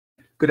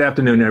Good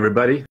afternoon,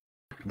 everybody.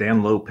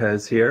 Dan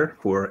Lopez here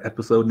for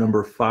episode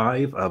number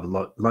 5 of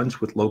Lunch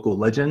with Local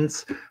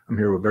Legends. I'm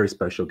here with a very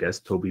special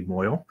guest, Tobi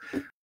Moyle.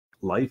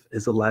 Life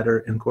is a Ladder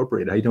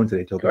Incorporated. How are you doing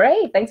today, Tobi?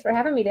 Great. Thanks for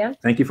having me, Dan.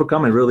 Thank you for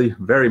coming. Really,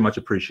 very much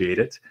appreciate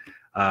it.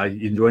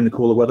 You enjoying the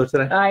cooler weather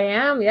today? I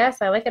am.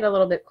 Yes, I like it a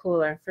little bit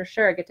cooler for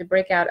sure. I get to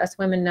break out. Us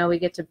women know we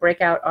get to break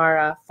out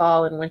our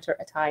fall and winter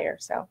attire,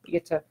 so we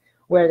get to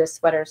wear the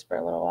sweaters for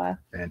a little while.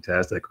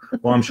 Fantastic.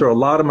 Well, I'm sure a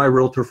lot of my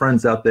realtor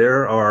friends out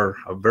there are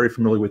very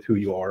familiar with who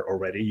you are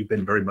already. You've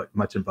been very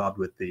much involved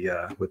with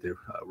the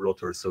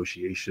Realtor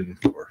Association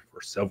for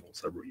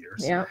several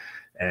years. Yeah.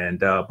 And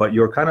but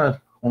you're kind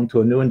of on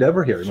to a new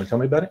endeavor here. You want to tell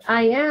me about it?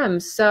 I am.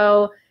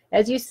 So,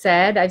 as you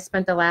said, I've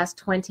spent the last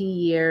 20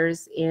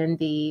 years in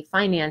the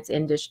finance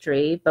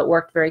industry, but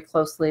worked very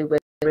closely with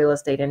the real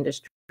estate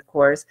industry, of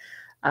course.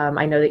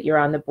 I know that you're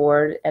on the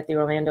board at the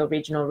Orlando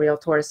Regional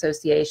Realtor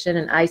Association,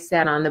 and I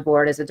sat on the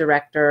board as a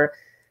director.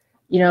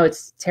 You know,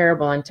 it's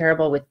terrible. I'm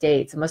terrible with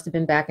dates. It must have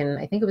been back in,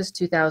 I think it was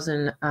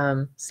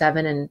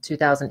 2007 and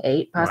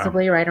 2008,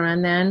 possibly. Wow. Right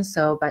around then.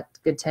 So about a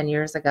good 10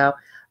 years ago,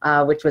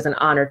 which was an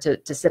honor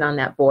to sit on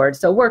that board.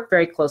 So worked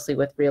very closely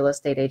with real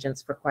estate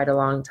agents for quite a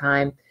long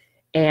time.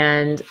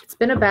 And it's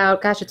been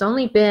about, gosh, it's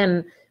only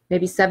been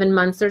maybe 7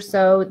 months or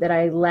so that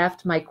I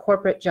left my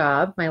corporate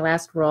job. My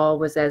last role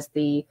was as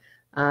the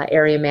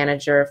area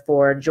manager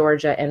for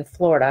Georgia and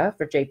Florida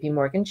for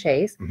JP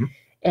Chase. Mm-hmm.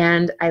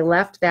 And I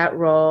left that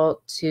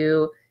role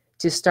to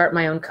start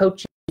my own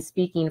coaching and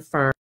speaking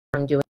firm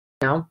I'm doing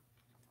now.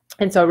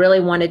 And so I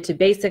really wanted to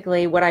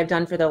basically what I've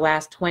done for the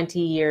last 20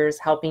 years,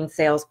 helping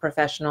sales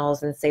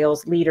professionals and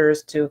sales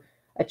leaders to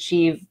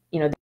achieve,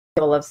 the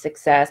level of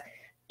success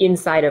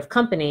inside of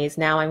companies.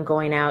 Now I'm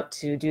going out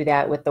to do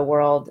that with the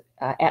world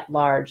at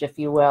large, if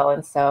you will.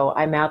 And so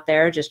I'm out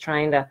there just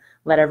trying to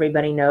let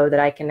everybody know that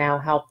I can now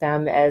help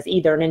them as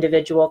either an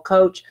individual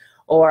coach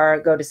or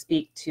go to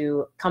speak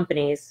to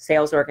companies,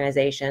 sales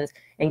organizations,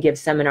 and give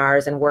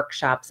seminars and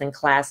workshops and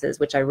classes,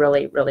 which I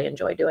really, really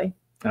enjoy doing.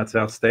 That's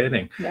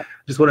outstanding. Yep.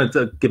 Just wanted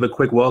to give a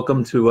quick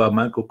welcome to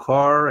Michael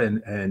Carr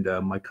and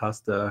Mike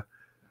Costa.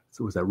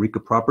 So was that Rika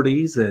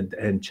Properties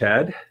and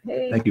Chad?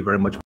 Hey. Thank you very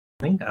much.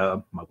 My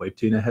wife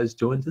Tina has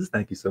joined us.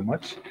 Thank you so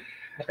much.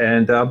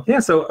 And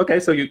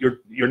so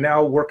you're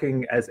now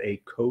working as a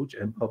coach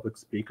and public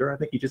speaker. I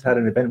think you just had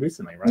an event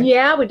recently, right?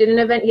 Yeah, we did an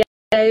event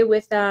yesterday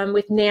with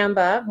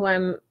NAMBA, who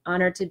I'm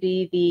honored to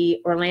be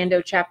the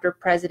Orlando chapter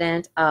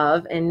president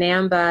of. And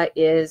NAMBA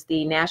is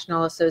the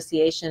National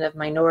Association of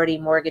Minority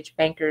Mortgage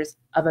Bankers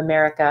of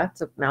America.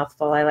 It's a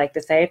mouthful, I like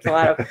to say. It's a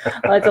lot of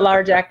it's a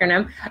large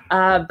acronym.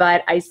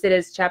 But I sit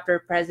as chapter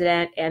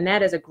president, and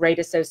that is a great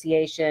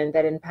association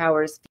that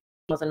empowers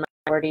and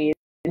minorities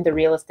in the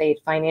real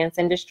estate finance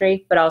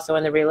industry, but also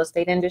in the real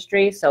estate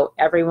industry. So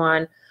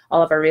everyone,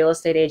 all of our real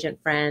estate agent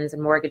friends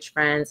and mortgage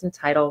friends and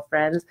title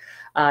friends,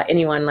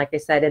 anyone, like I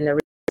said, in the real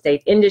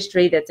estate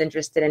industry that's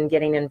interested in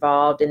getting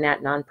involved in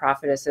that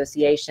nonprofit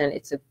association,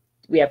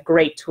 we have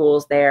great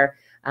tools there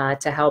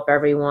to help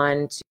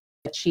everyone to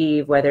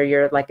achieve, whether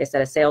you're, like I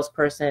said, a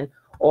salesperson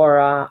or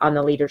on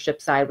the leadership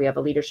side. We have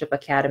a leadership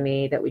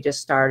academy that we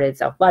just started.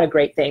 So a lot of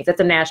great things. It's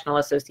a national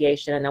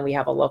association, and then we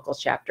have a local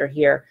chapter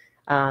here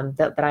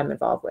that I'm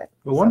involved with.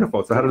 Well,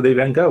 wonderful. So how did the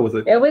event go? Was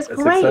it was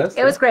great. Success?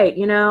 It was great.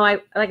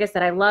 Like I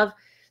said, I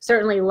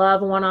certainly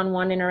love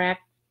one-on-one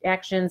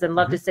interactions and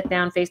love to sit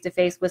down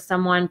face-to-face with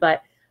someone,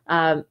 but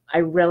I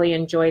really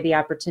enjoy the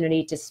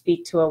opportunity to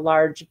speak to a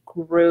large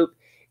group,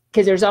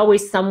 because there's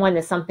always someone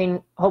that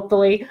something,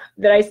 hopefully,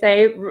 that I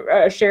say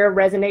share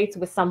resonates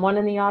with someone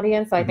in the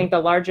audience. So I think the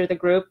larger the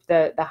group,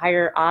 the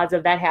higher odds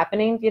of that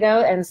happening,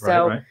 and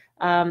so,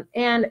 right.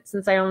 And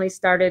since I only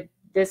started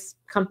this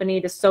company,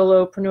 the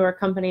solopreneur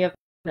company of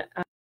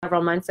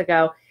several months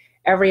ago,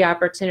 every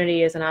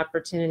opportunity is an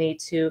opportunity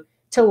to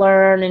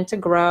learn and to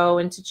grow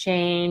and to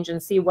change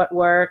and see what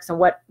works and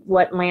what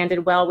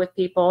landed well with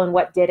people and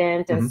what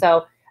didn't. And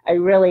so I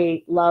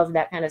really love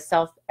that kind of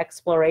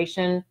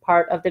self-exploration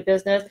part of the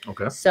business.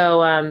 Okay.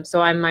 So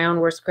I'm my own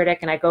worst critic,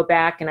 and I go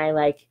back and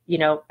I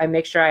I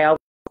make sure I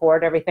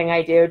record everything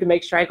I do to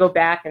make sure I go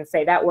back and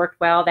say that worked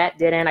well, that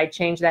didn't, I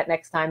change that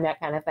next time, that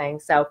kind of thing.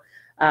 So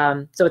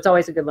it's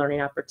always a good learning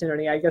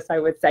opportunity, I guess I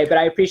would say. But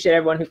I appreciate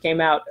everyone who came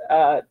out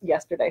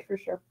yesterday for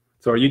sure.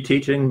 So are you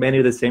teaching many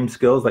of the same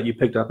skills that you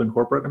picked up in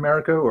corporate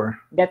America, or?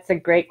 That's a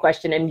great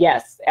question. And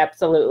yes,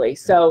 absolutely.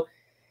 So,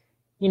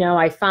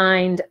 I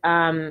find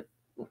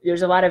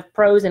there's a lot of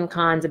pros and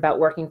cons about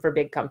working for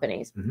big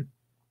companies. Mm-hmm.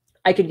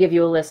 I could give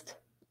you a list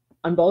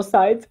on both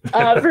sides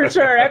for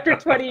sure after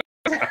 20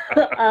 years.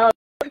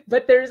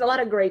 But there's a lot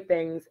of great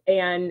things.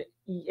 And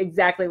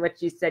exactly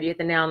what you said, you hit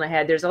the nail on the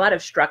head. There's a lot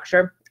of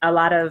structure, a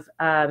lot of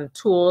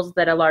tools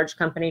that a large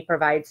company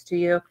provides to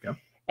you. Yeah.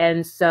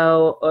 And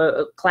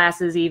so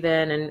classes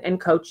even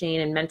and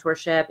coaching and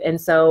mentorship. And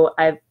so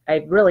I've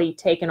really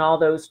taken all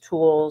those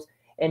tools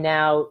and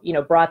now,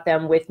 brought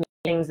them with me,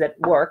 things that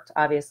worked,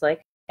 obviously.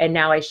 And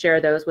now I share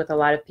those with a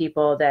lot of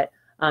people that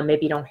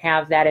maybe don't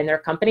have that in their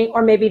company,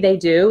 or maybe they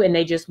do and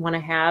they just want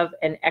to have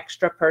an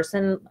extra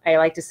person. I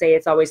like to say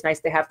it's always nice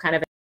to have kind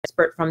of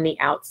expert from the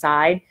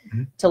outside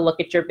Mhm. to look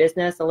at your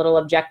business a little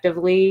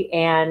objectively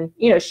and,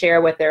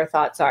 share what their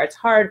thoughts are. It's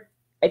hard,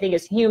 I think,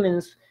 as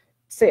humans,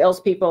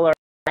 salespeople are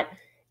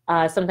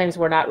not, sometimes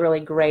we're not really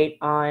great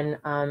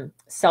on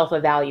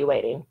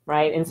self-evaluating,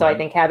 right? And so I Right.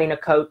 think having a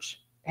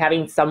coach,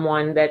 having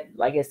someone that,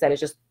 like I said, is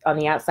just on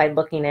the outside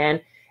looking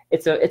in,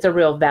 it's a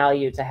real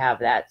value to have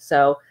that.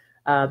 So,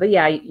 but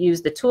yeah, I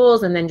use the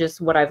tools, and then just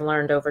what I've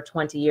learned over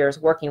 20 years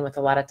working with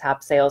a lot of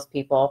top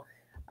salespeople,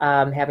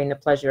 having the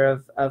pleasure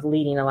of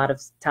leading a lot of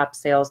top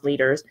sales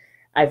leaders.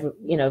 I've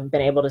been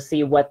able to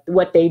see what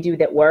they do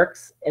that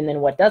works and then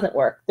what doesn't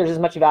work. There's as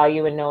much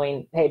value in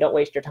knowing, hey, don't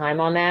waste your time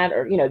on that,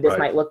 or this Right.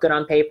 might look good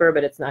on paper,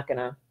 but it's not going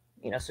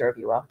to serve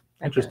you well.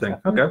 Interesting.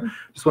 Okay.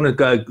 Just want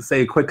to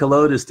say a quick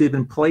hello to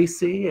Stephen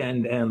Placey,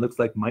 and looks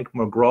like Mike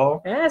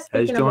McGraw Yeah, has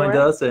speaking of joined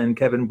Moyle. us, and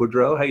Kevin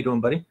Boudreau. How you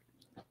doing, buddy?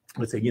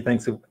 Let's say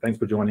thanks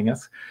for joining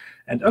us.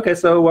 And okay,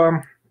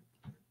 so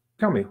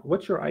tell me,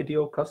 what's your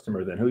ideal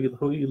customer then? Who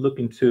are you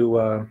looking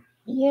to?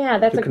 Yeah,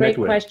 that's a great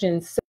with?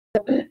 question.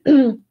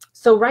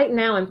 So right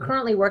now I'm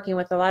currently working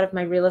with a lot of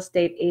my real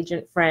estate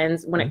agent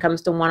friends when it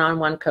comes to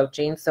one-on-one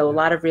coaching. So a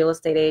lot of real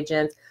estate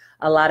agents,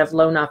 a lot of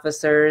loan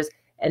officers,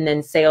 and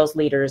then sales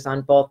leaders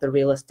on both the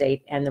real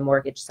estate and the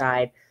mortgage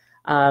side.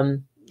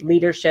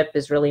 Leadership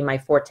is really my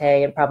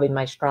forte and probably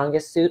my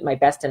strongest suit. My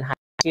best and highest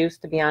use,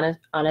 to be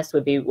honest,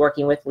 would be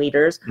working with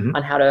leaders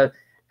on how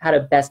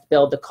to best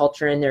build the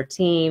culture in their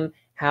team,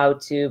 how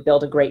to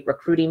build a great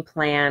recruiting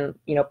plan,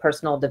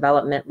 personal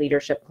development,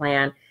 leadership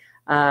plan.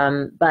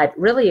 But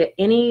really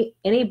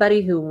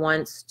anybody who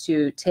wants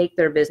to take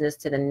their business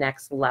to the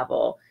next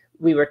level.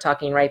 We were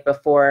talking right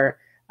before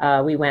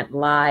we went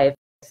live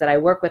that I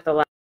work with a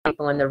lot of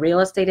people in the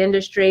real estate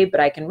industry, but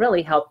I can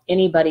really help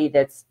anybody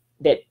that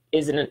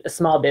is in a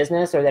small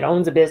business or that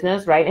owns a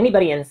business, right?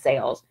 Anybody in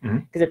sales,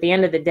 because at the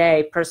end of the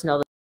day,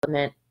 personal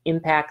development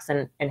impacts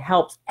and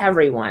helps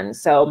everyone.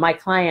 So my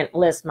client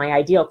list, my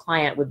ideal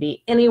client would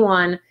be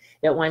anyone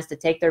that wants to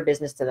take their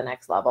business to the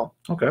next level.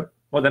 Okay.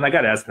 Well, then I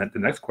got to ask the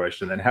next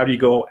question. Then how do you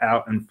go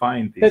out and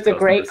find these That's customers? a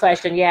great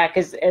question. Yeah,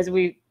 because as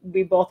we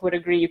both would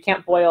agree, you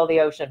can't boil the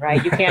ocean,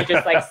 right? You can't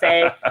just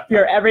say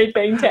you're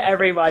everything to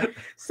everyone.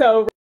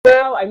 So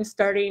now I'm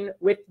starting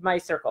with my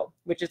circle,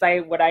 which is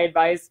what I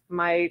advise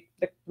my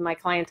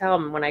clientele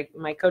and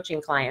my coaching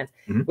clients,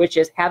 which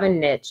is have a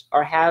niche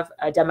or have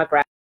a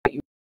demographic that you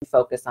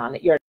focus on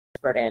that you're an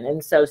expert in.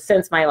 And so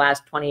since my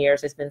last 20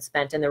 years has been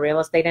spent in the real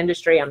estate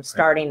industry, I'm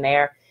starting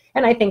there.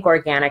 And I think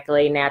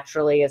organically,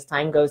 naturally, as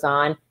time goes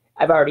on,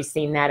 I've already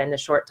seen that in the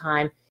short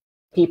time.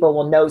 People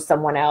will know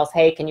someone else.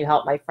 Hey, can you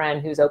help my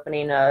friend who's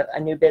opening a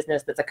new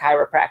business that's a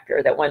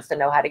chiropractor that wants to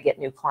know how to get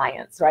new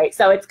clients, right?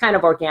 So it's kind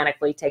of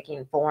organically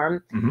taking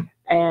form.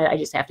 And I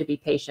just have to be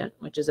patient,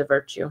 which is a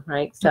virtue,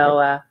 right?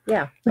 So,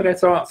 yeah. Okay,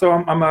 so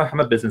I'm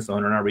a business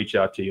owner, and I reach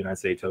out to you and I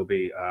say,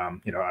 Tobi,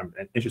 I'm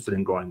interested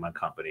in growing my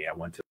company. I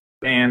want to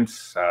expand.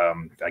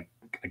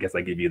 I guess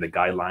I give you the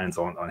guidelines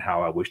on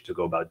how I wish to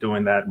go about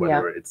doing that,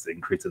 whether it's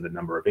increasing the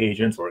number of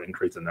agents or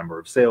increasing the number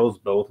of sales,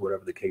 both,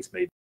 whatever the case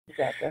may be.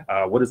 Exactly.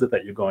 What is it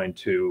that you're going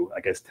to,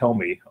 I guess, tell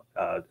me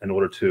in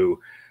order to,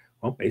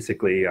 well,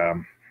 basically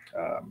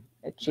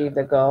achieve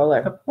the goal,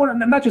 or well,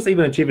 not just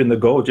even achieving the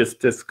goal,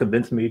 just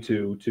convince me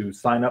to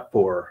sign up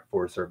for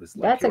a service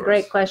like That's yours? a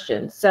great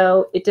question.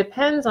 So it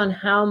depends on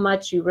how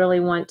much you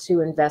really want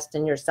to invest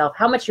in yourself,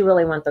 how much you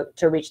really want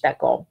to reach that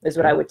goal is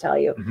what I would tell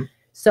you.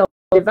 So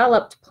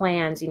developed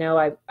plans,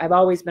 I've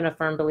always been a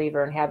firm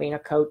believer in having a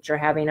coach or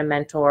having a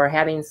mentor, or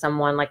having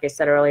someone, like I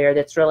said earlier,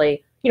 that's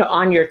really,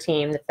 on your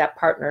team, that's that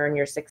partner in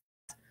your success.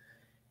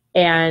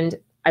 And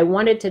I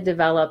wanted to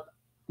develop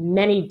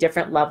many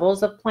different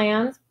levels of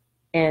plans.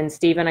 And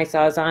Stephen, I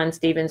saw is on.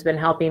 Stephen's been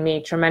helping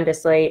me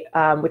tremendously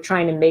with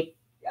trying to make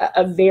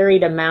a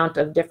varied amount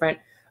of different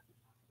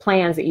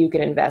plans that you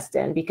can invest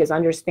in, because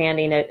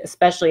understanding it,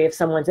 especially if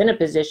someone's in a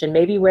position,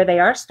 maybe where they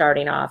are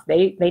starting off,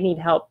 they need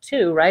help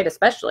too, right?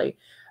 Especially.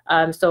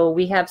 So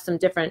we have some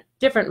different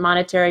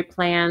monetary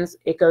plans.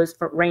 It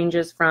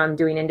ranges from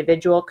doing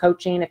individual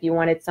coaching. If you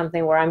wanted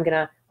something where I'm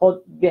going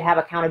to have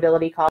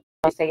accountability calls,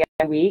 say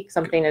every week,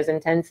 something as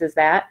intense as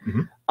that,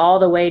 all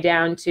the way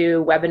down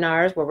to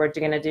webinars, where we're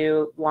going to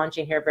do,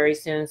 launching here very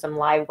soon, some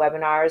live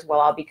webinars.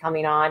 Well, I'll be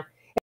coming on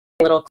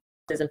little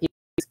classes, and people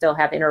still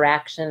have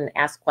interaction and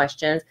ask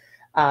questions.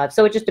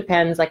 So it just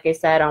depends, like I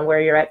said, on where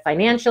you're at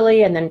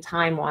financially, and then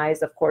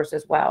time-wise, of course,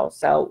 as well.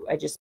 So I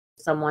just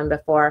someone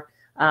before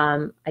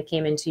I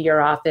came into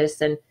your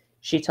office, and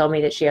she told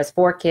me that she has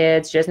 4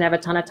 kids. She doesn't have a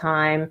ton of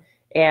time,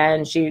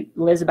 and she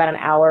lives about an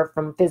hour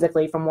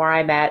physically from where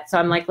I'm at. So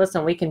I'm like,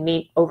 listen, we can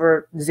meet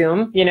over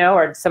Zoom,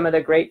 or some of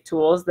the great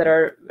tools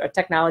that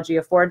technology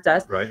affords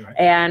us. Right.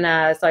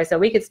 And so I said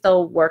we could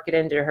still work it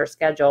into her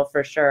schedule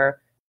for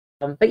sure.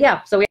 But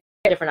yeah, so we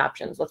have different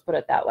options. Let's put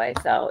it that way.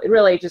 So it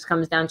really just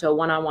comes down to a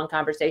one-on-one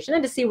conversation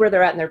and to see where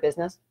they're at in their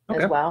business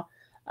as well.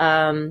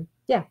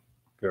 Yeah.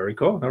 Very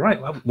cool. All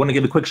right. Well, I want to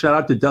give a quick shout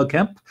out to Doug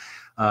Kemp,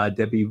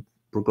 Debbie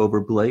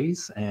Brookover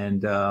Blaze,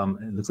 and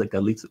it looks like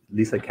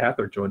Lisa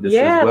Cather joined us as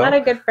well. Yeah, a lot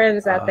of good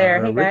friends out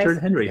there. Hey, Richard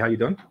guys. Henry, how you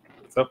doing?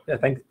 So yeah,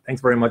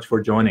 thanks very much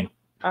for joining.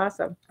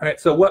 Awesome. All right.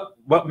 So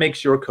what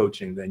makes your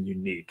coaching then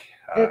unique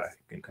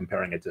in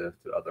comparing it to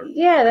other?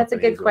 Yeah, that's a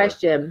good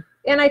question.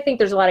 And I think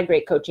there's a lot of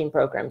great coaching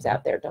programs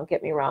out there. Don't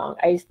get me wrong.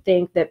 I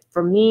think that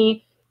for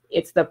me,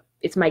 it's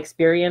my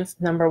experience,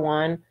 number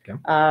one,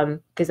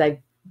 because I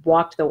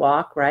walked the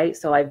walk, right?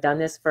 So I've done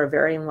this for a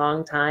very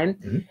long time.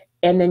 Mm-hmm.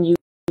 And then you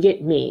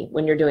get me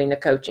when you're doing the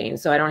coaching.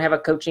 So I don't have a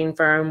coaching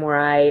firm where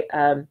I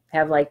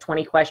have like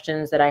 20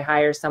 questions that I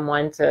hire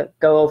someone to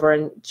go over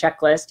and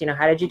checklist.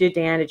 How did you do,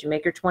 Dan? Did you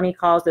make your 20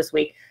 calls this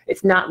week?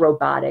 It's not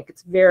robotic.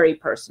 It's very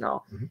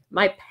personal. Mm-hmm.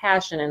 My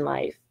passion in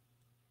life,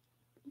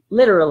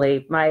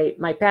 literally,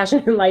 my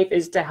passion in life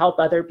is to help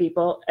other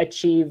people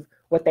achieve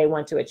what they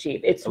want to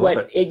achieve. It's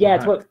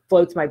it's what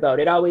floats my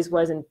boat. It always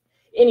was in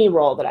any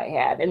role that I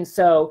had. And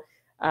so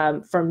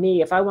for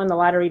me, if I won the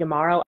lottery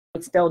tomorrow, I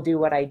would still do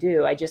what I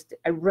do. I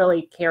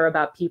really care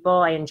about people.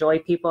 I enjoy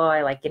people.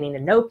 I like getting to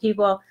know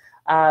people.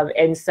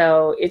 And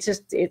so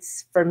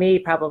it's for me,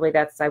 probably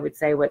I would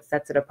say what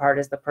sets it apart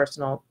is the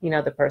personal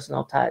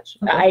touch.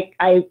 Okay.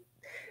 I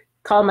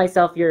call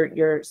myself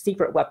your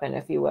secret weapon,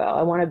 if you will.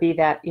 I want to be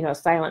that,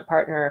 silent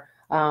partner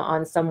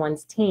on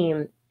someone's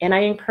team. And I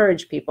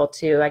encourage people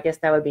to. I guess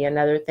that would be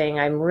another thing.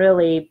 I'm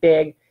really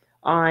big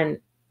on,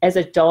 as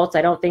adults,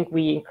 I don't think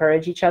we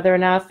encourage each other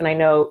enough. And I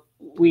know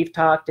we've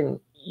talked, and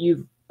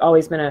you've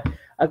always been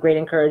a great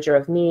encourager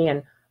of me.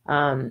 And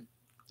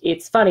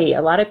it's funny,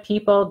 a lot of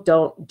people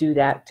don't do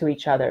that to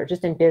each other,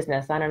 just in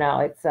business. I don't know.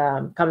 It's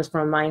comes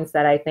from a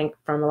mindset, I think,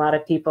 from a lot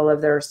of people,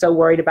 if they're so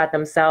worried about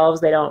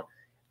themselves, they don't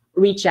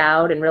reach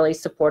out and really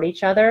support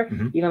each other.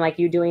 Mm-hmm. Even like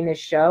you doing this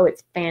show,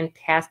 it's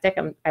fantastic.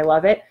 I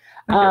love it.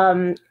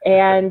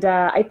 And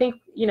I think,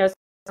 when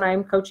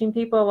I'm coaching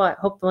people,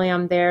 hopefully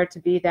I'm there to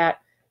be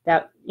that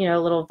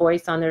little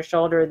voice on their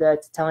shoulder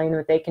that's telling them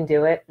that they can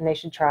do it and they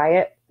should try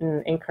it,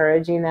 and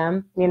encouraging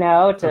them,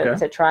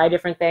 to try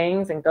different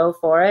things and go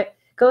for it.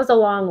 Goes a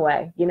long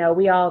way.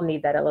 We all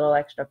need that a little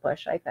extra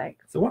push, I think.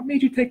 So what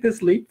made you take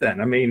this leap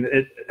then? I mean,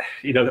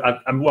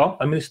 I'm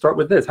going to start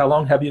with this. How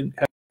long have you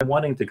been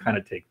wanting to kind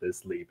of take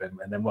this leap, and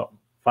then what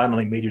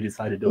finally made you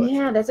decide to do it?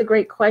 Yeah, that's a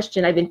great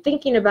question. I've been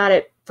thinking about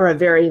it for a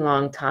very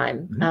long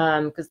time.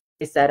 Because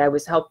like I said, I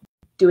was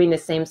doing the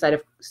same side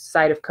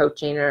of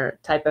coaching, or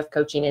type of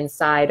coaching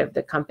inside of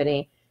the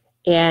company,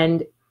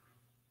 and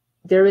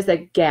there was a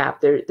gap.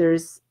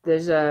 There's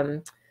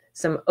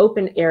some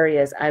open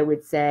areas, I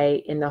would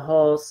say, in the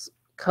whole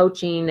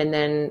coaching. And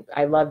then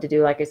I love to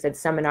do, like I said,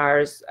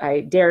 seminars.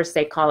 I dare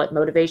say call it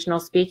motivational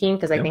speaking,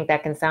 because I think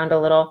that can sound a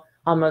little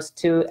almost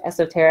too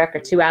esoteric or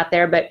too out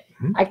there. But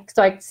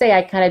I'd say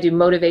I kind of do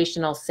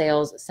motivational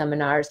sales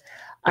seminars.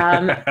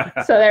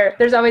 So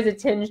there's always a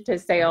tinge to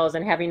sales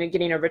and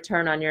getting a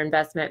return on your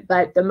investment.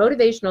 But the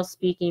motivational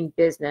speaking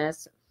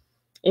business,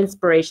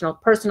 inspirational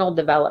personal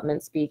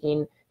development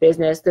speaking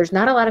business, there's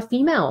not a lot of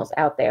females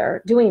out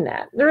there doing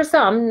that. There are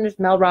some. There's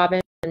Mel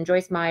Robbins and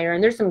Joyce Meyer,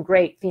 and there's some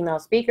great female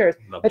speakers.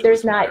 But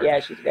there's not. Yeah,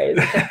 she's great.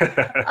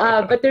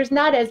 But there's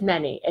not as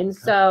many. And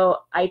so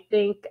I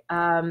think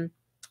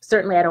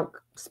certainly I don't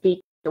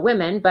speak to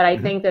women, but I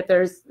think that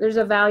there's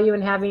a value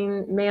in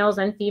having males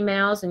and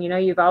females. And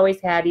you've always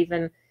had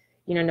even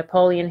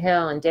Napoleon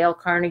Hill and Dale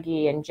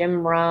Carnegie and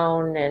Jim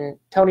Rohn and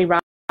Tony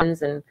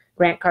Robbins and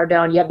Grant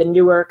Cardone. You have the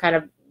newer kind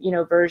of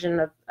version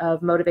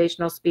of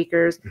motivational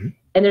speakers,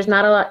 and there's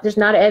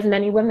not as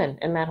many women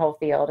in that whole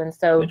field. And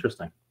so,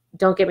 interesting.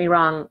 Don't get me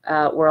wrong,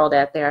 world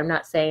out there. I'm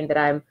not saying that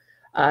I'm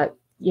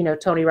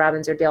Tony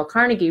Robbins or Dale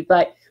Carnegie,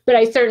 but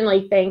I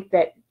certainly think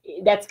that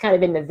that's kind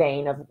of in the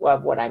vein of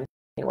what I'm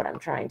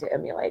trying to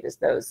emulate, is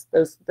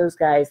those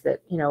guys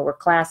that were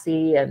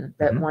classy and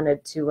that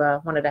wanted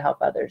to help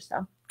others.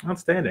 So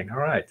outstanding. All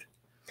right.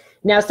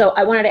 Now, so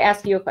I wanted to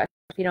ask you a question,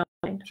 if you don't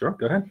mind. Sure,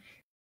 go ahead.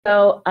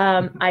 So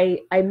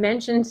I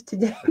mentioned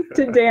today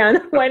to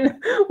Dan when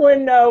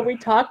we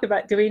talked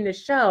about doing the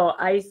show,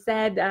 I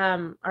said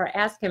or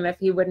asked him if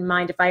he wouldn't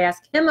mind if I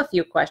asked him a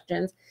few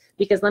questions,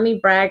 because let me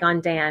brag on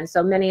Dan.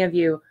 So many of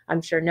you,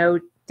 I'm sure, know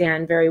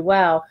Dan very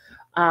well.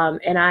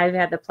 And I've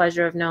had the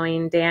pleasure of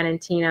knowing Dan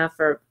and Tina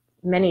for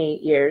many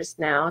years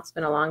now. It's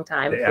been a long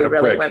time. If we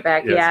really went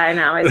back. Yes. Yeah, I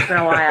know. It's been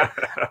a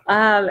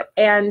while.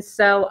 And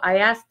so I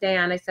asked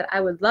Dan, I said,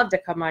 I would love to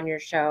come on your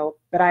show,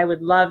 but I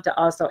would love to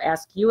also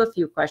ask you a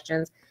few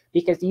questions,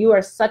 because you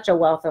are such a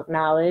wealth of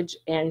knowledge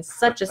and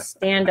such a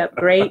stand-up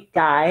great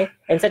guy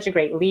and such a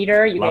great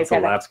leader. You Lots guys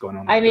of laughs going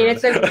on. I mean,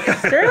 it's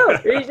true.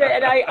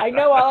 And I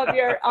know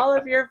all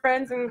of your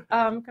friends and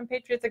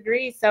compatriots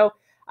agree. So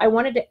I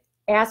wanted to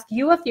ask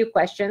you a few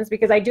questions,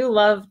 because I do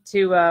love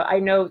to, I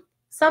know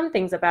some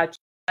things about you.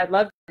 I'd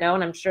love to know,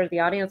 and I'm sure the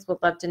audience would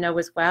love to know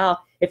as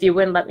well, if you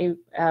wouldn't let me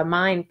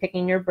mind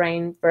picking your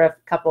brain for a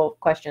couple of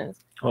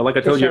questions. Well, like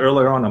I told you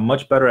earlier on, I'm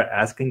much better at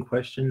asking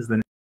questions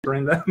than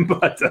answering them,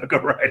 but go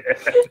right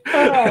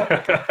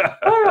ahead.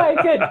 All right,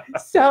 good.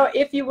 So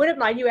if you wouldn't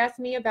mind, you asked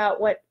me about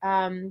what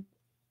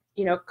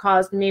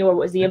caused me, or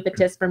was the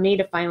impetus for me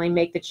to finally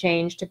make the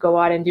change to go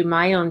out and do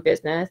my own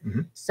business.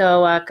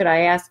 So could I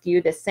ask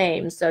you the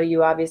same? So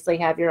you obviously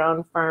have your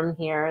own firm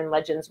here in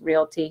Legends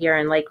Realty here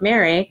in Lake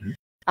Mary,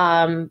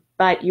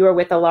 but you were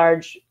with a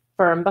large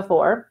firm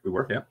before. We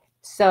were, yeah.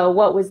 So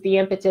what was the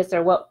impetus,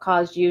 or what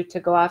caused you to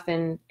go off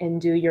and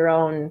do your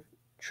own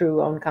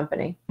true own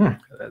company?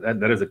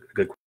 That is a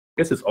good question.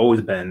 I guess it's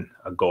always been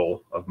a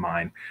goal of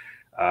mine.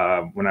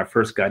 When I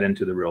first got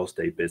into the real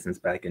estate business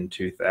back in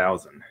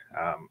 2000,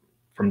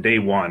 from day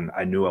one,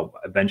 I knew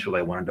eventually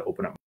I wanted to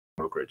open up my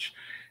brokerage.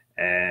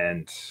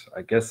 And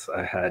I guess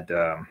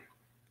I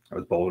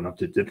was bold enough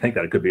to think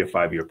that it could be a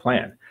 5-year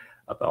plan.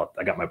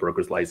 I got my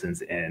broker's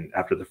license, and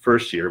after the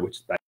first year,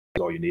 which that's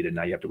all you needed,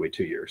 now you have to wait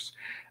 2 years.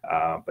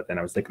 But then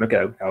I was thinking,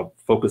 okay, I'll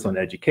focus on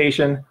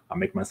education. I'll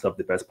make myself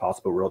the best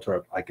possible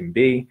realtor I can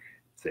be,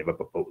 save up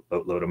a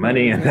boatload of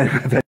money, and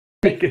then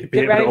be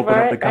able to open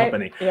up the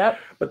company. Right? Yep.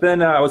 But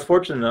then I was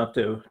fortunate enough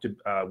to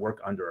work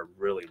under a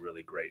really,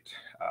 really great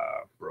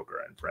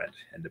broker and friend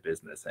in the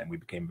business, and we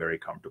became very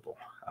comfortable.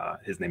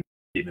 His name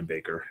is Stephen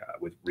Baker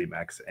with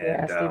Remax,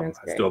 and I'm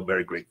still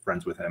very great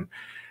friends with him.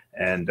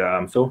 And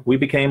so we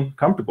became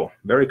comfortable,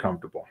 very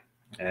comfortable,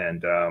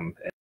 and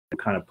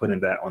kind of putting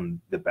that on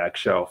the back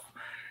shelf.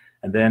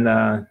 And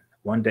then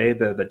one day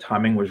the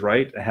timing was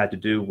right. It had to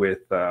do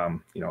with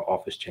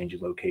office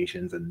changing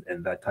locations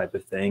and that type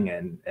of thing.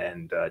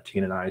 And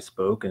Tina and I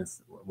spoke, and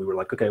we were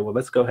like, okay, well,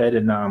 let's go ahead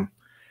and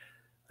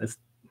let's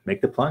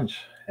make the plunge.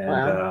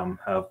 And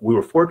we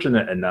were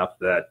fortunate enough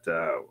that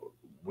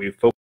we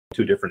focused on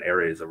 2 different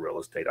areas of real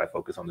estate. I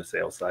focus on the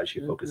sales side. She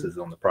focuses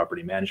on the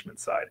property management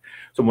side.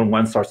 So when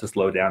one starts to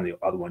slow down, the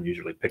other one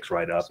usually picks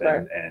right up.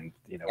 Sure. And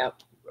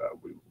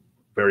we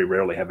very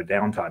rarely have a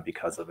downtime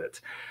because of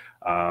it.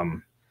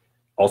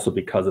 Also,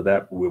 because of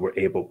that,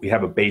 we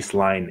have a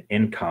baseline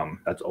income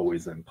that's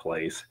always in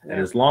place. Yeah.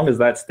 And as long as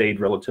that stayed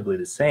relatively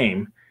the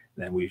same,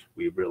 then we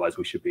realized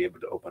we should be able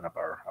to open up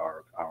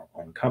our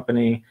own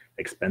company.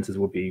 Expenses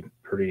will be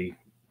pretty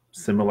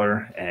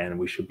similar, and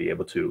we should be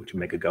able to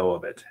make a go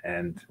of it.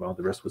 And well,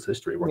 the rest was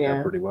history. It worked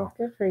out pretty well.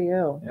 Good for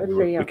you. Yeah,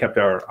 we kept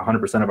our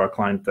 100% of our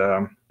client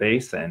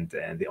base, and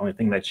the only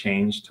thing that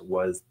changed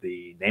was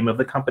the name of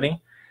the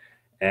company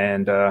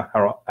and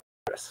our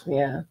address.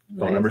 Yeah.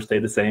 Phone number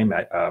stayed the same.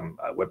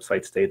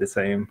 Website stayed the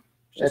same.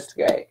 That's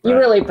great. You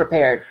really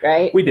prepared,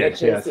 right? We did.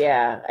 Yes.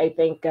 I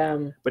think.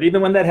 But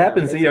even when that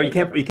happens, you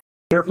can't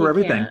care for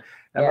everything.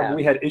 Yeah.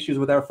 We had issues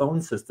with our phone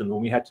system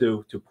when we had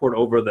to port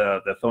over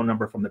the phone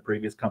number from the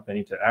previous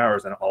company to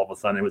ours, and all of a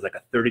sudden it was like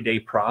a 30-day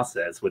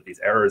process with these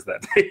errors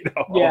that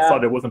all of a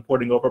sudden it wasn't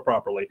porting over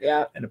properly,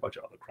 and a bunch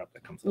of other crap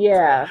that comes up.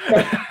 Yeah.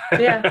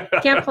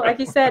 Can't, like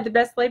you said, the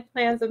best laid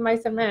plans of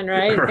mice and men,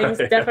 right? Things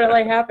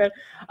definitely happen.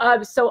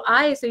 So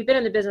you've been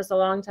in the business a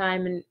long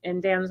time,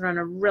 and Dan's run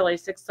a really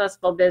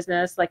successful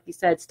business, like you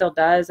said, still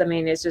does. I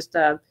mean, it's just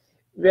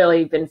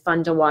really been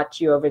fun to watch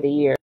you over the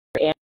years.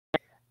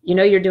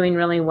 You're doing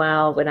really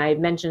well. When I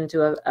mentioned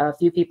to a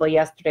few people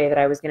yesterday that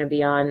I was going to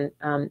be on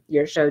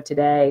your show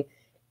today,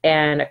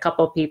 and a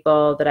couple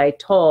people that I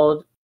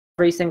told,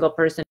 every single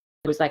person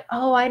was like,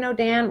 oh, I know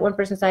Dan. One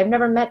person said, I've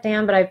never met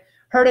Dan, but I've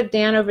heard of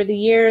Dan over the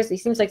years. He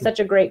seems like such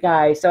a great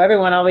guy. So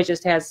everyone always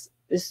just has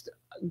this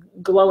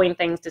glowing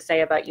things to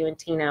say about you and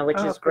Tina, which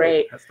is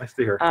great. That's nice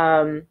to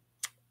hear.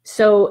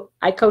 So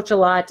I coach a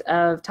lot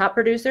of top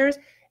producers,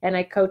 and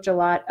I coach a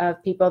lot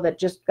of people that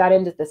just got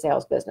into the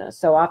sales business.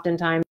 So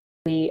oftentimes,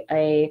 be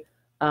a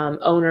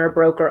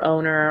broker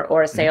owner,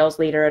 or a sales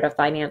leader at a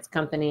finance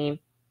company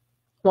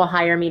will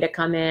hire me to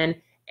come in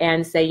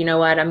and say, you know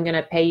what, I'm going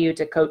to pay you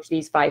to coach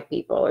these 5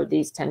 people or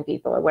these 10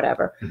 people or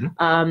whatever.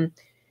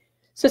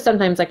 So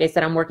sometimes, like I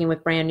said, I'm working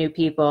with brand new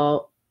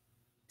people.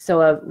 So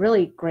a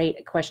really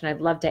great question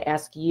I'd love to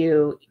ask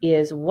you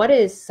is, what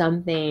is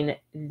something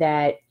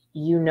that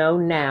you know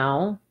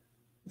now?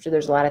 I'm sure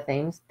there's a lot of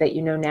things that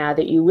you know now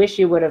that you wish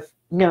you would have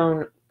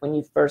known when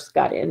you first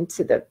got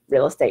into the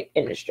real estate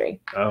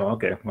industry? Oh,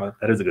 okay. Well,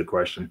 that is a good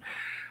question.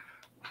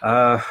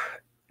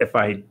 If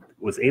I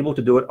was able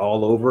to do it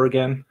all over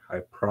again, I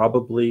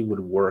probably would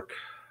work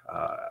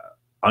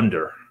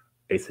under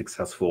a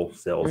successful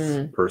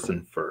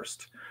salesperson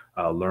first.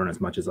 Learn as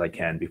much as I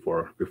can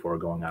before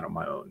going out on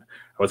my own.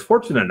 I was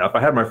fortunate enough. I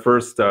had my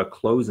first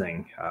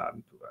closing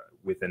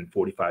within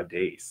 45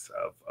 days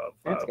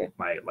of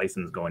my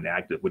license going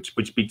active,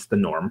 which beats the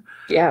norm.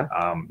 Yeah.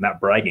 Not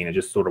bragging, it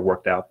just sort of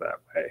worked out that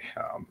way.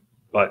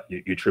 But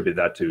you attribute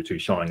that to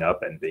showing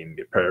up and being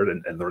prepared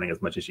and learning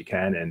as much as you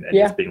can, and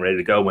just being ready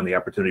to go when the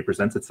opportunity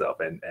presents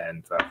itself.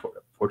 And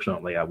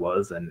fortunately, I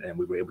was, and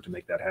we were able to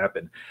make that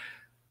happen.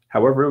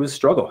 However, it was a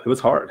struggle. It was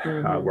hard.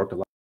 I worked a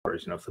lot.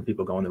 Some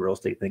people go into real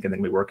estate thinking they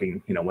can be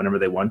working, whenever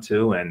they want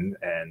to, and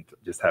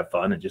just have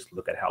fun and just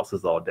look at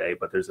houses all day.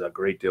 But there's a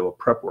great deal of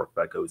prep work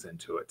that goes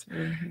into it.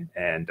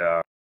 And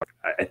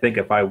I think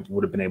if I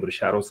would have been able to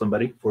shadow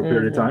somebody for a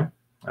period of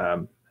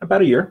time,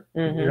 about a year,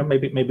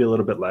 maybe a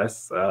little bit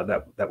less,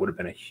 that would have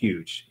been a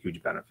huge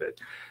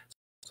benefit.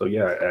 So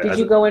yeah. Did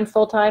you go in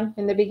full time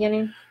in the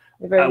beginning?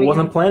 I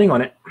wasn't planning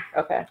on it.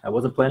 Okay. I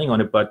wasn't planning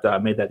on it, but I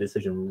made that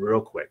decision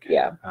real quick.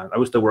 Yeah. I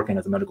was still working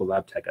as a medical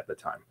lab tech at the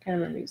time. I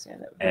remember you saying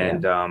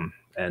that.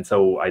 And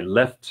so I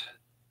left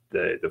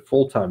the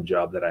full-time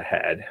job that I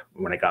had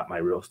when I got my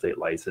real estate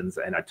license,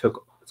 and I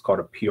took, it's called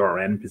a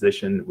PRN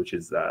position, which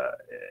is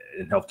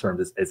in health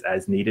terms is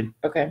as needed.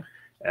 Okay.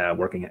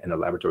 Working in a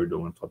laboratory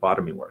doing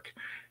phlebotomy work.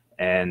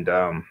 And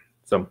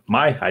so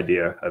my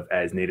idea of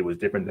as needed was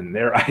different than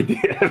their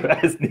idea of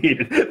as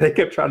needed. They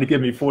kept trying to give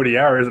me 40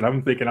 hours, and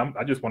I'm thinking,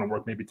 I just want to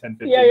work maybe 10,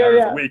 15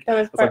 hours a week.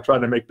 So I'm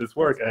trying to make this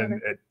work,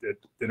 and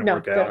it didn't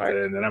work out.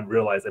 And then I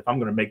realized if I'm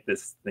going to make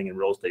this thing in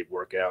real estate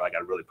work out, I got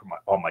to really put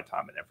all my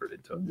time and effort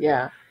into it.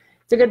 Yeah,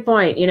 it's a good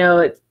point. You know,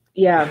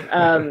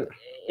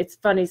 it's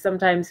funny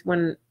sometimes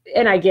when,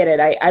 and I get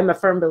it. I'm a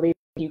firm believer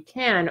you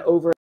can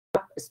over,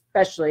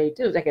 especially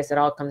too, like I said,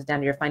 all comes down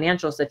to your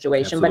financial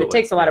situation. Absolutely. But it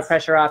takes a lot of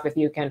pressure off if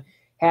you can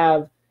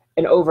have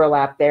an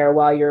overlap there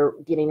while you're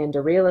getting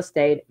into real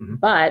estate. Mm-hmm.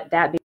 But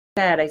that being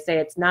said, I say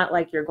it's not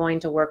like you're going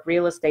to work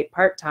real estate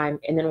part-time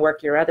and then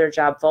work your other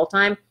job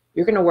full-time.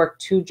 You're going to work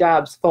 2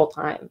 jobs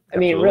full-time. I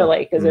mean, really,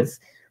 because it's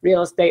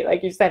real estate.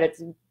 Like you said,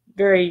 it's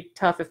very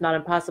tough, if not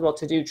impossible,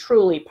 to do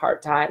truly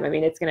part-time. I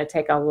mean, it's going to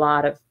take a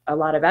lot of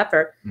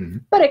effort,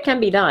 but it can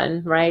be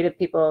done, right? If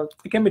people,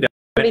 it can be done.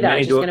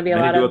 It's just going to be a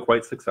lot of, do it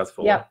quite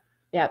successfully. Yeah,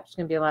 it's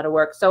going to be a lot of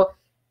work. So,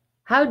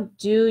 how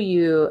do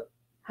you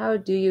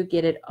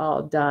get it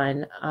all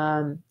done?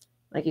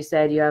 Like you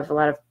said, you have a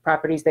lot of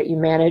properties that you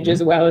manage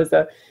as well as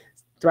a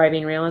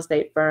thriving real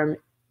estate firm.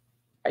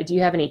 Do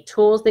you have any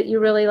tools that you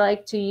really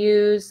like to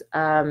use?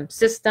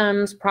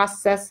 Systems,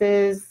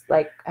 processes,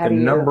 like how do you?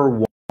 The number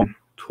one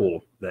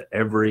tool that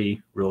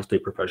every real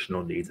estate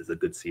professional needs is a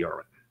good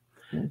CRM.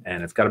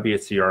 And it's got to be a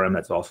CRM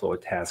that's also a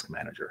task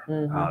manager.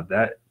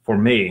 That, for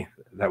me,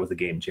 that was a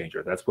game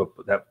changer. That's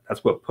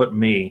what put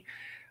me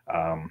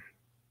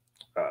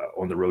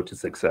on the road to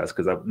success,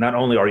 because not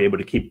only are you able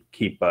to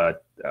keep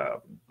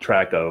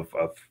track of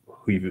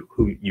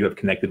who you have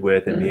connected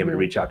with and be able to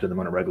reach out to them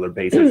on a regular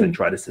basis and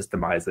try to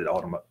systemize it,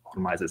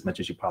 automate as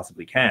much as you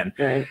possibly can.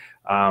 Right.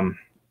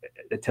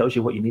 It tells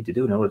you what you need to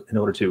do in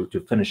order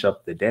to finish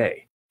up the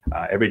day.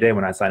 Every day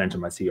when I sign into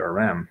my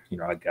CRM,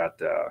 I got,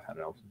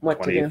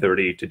 20,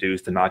 30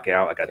 to-dos to knock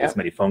out. I got this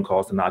many phone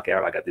calls to knock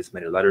out. I got this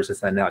many letters to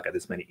send out. I got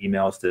this many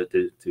emails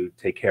to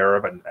take care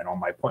of. And all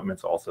my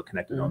appointments are also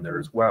connected on there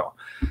as well.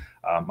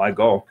 My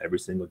goal every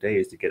single day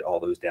is to get all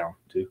those down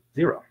to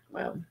 0.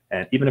 Wow.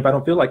 And even if I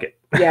don't feel like it,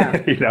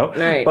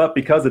 right. But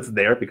because it's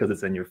there, because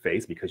it's in your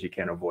face, because you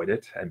can't avoid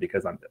it, and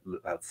because I'm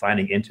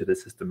signing into the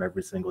system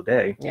every single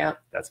day,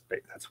 that's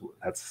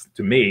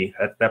to me,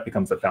 that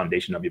becomes the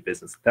foundation of your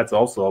business. That's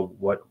also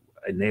what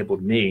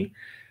enabled me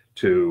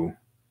to,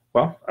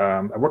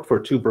 I worked for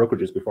 2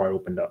 brokerages before I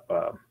opened up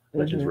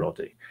Legends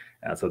Realty.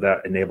 And so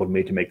that enabled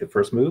me to make the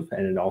first move,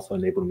 and it also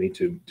enabled me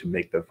to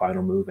make the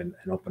final move and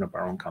open up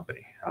our own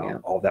company.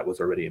 All that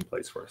was already in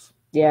place for us.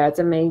 Yeah, it's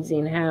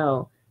amazing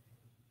how,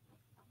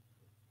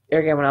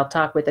 again, when I'll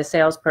talk with a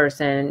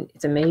salesperson,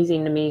 it's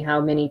amazing to me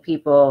how many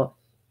people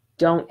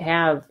don't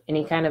have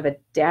any kind of a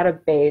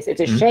database.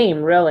 It's a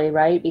shame, really,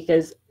 right?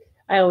 Because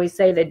I always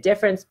say the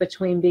difference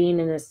between being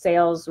in a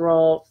sales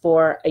role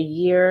for a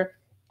year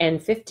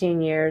and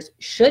 15 years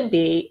should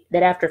be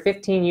that after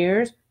 15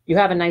 years, you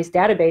have a nice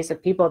database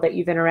of people that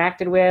you've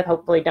interacted with,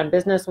 hopefully done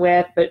business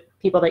with, but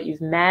people that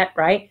you've met,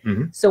 right?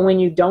 So when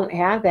you don't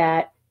have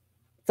that,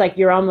 it's like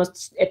you're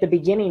almost at the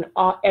beginning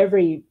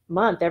every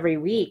month, every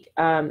week.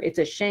 It's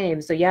a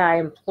shame. So I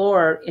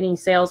implore any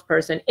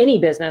salesperson, any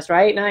business,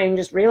 right? Not even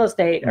just real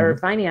estate or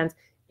finance,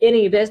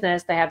 any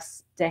business to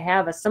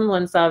have a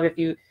semblance of,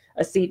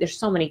 there's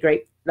so many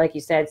great, like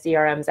you said,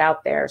 CRMs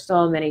out there,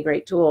 so many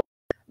great tools.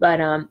 But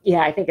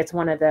I think it's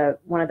one of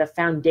the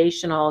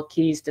foundational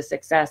keys to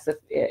success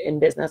in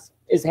business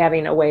is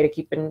having a way to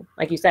keep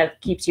like you said,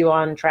 keeps you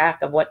on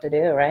track of what to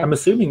do, right? I'm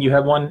assuming you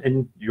have one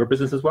in your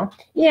business as well?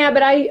 Yeah,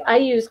 but I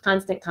use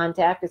Constant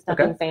Contact. It's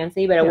nothing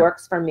fancy, but it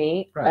works for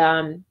me.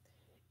 Right.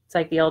 It's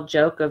like the old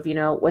joke of,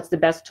 what's the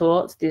best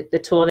tool? It's the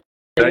tool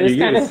that you use,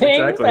 kind of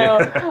thing. Exactly.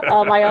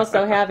 So I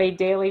also have a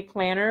daily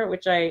planner,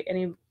 which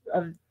any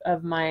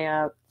of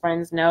my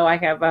friends know. I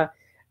have a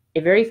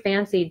very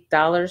fancy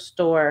dollar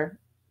store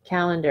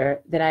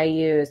calendar that I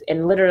use,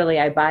 and literally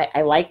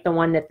I like the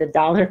one that the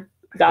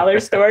dollar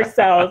store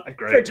sells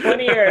for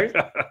 20 years.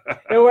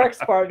 It works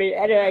for me,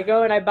 and I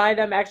go and I buy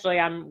them. Actually,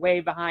 I'm way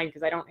behind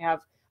because I don't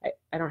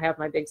have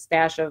my big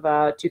stash of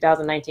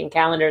 2019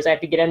 calendars. I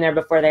have to get in there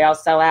before they all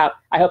sell out.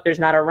 I hope there's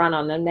not a run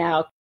on them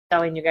now.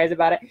 Telling you guys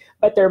about it,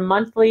 but they're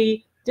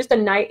monthly. Just a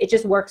night. It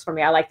just works for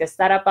me. I like the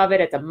setup of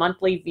it. It's a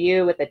monthly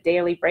view with a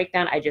daily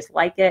breakdown. I just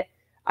like it.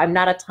 I'm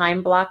not a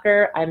time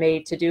blocker. I'm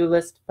a to-do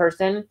list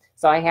person.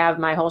 So I have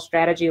my whole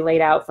strategy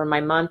laid out for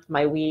my month,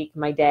 my week,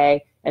 my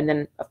day, and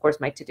then of course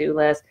my to-do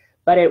list,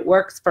 but it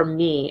works for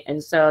me.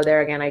 And so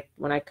there again,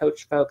 when I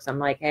coach folks, I'm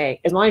like,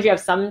 hey, as long as you have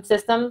some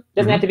system,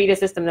 doesn't have to be the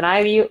system that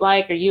I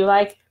like or you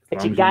like,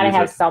 but you got to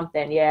have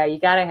something. Yeah, you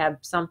got to have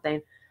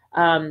something.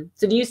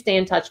 So do you stay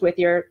in touch with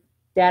your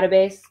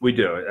database? We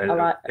do. A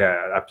lot.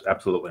 Yeah,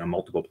 absolutely, on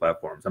multiple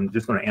platforms. I'm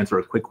just going to answer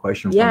a quick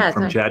question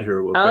from Chad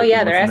here. Real Oh, quick.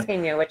 yeah, they're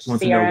asking you which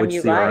CRM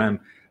you like.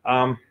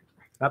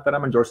 Not that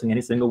I'm endorsing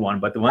any single one,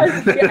 but the one. Are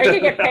you going to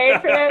get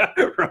paid for that?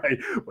 Right.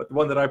 But the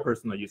one that I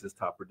personally use is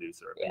Top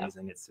Producer. I've been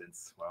using it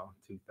since, well,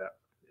 2000.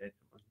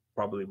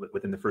 Probably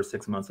within the first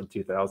 6 months of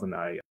 2000,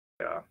 I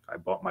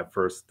bought my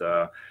first.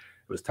 It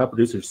was Top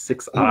Producer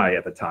 6i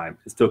at the time.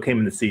 It still came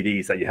in the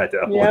CDs that you had to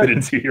upload it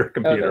into your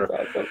computer. Oh,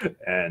 that's awesome.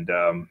 And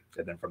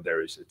then from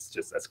there, it's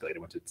just escalated.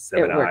 Went to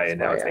 7i, and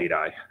now it's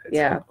 8i. It's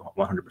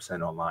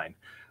 100% online.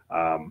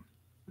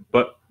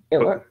 But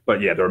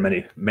yeah, there are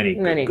many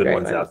good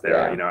ones out there.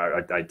 Yeah. You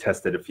know, I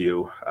tested a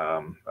few,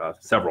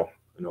 several,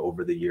 you know,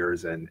 over the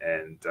years, and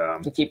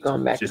you keep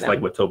going back. Just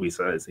like what Tobi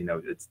says, you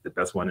know, it's the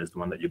best one is the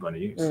one that you're going to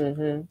use.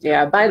 Mm-hmm.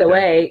 Yeah. By the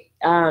way,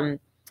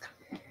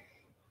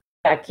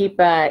 I keep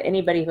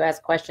anybody who has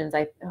questions.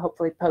 I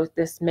hopefully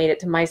made it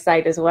to my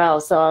site as well.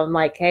 So I'm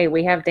like, hey,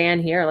 we have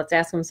Dan here. Let's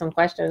ask him some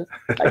questions.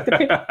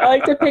 I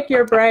like to pick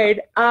your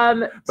brain.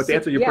 But to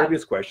answer your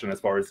previous question,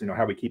 as far as, you know,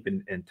 how we keep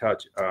in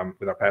touch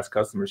with our past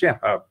customers,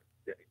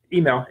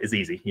 email is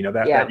easy. You know,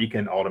 that you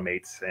can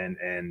automate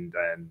and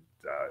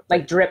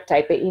like drip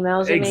type of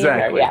emails.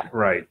 Exactly.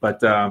 Right.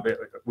 But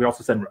we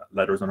also send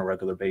letters on a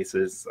regular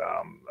basis.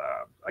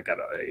 I got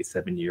a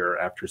 7-year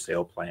after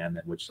sale plan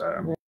in which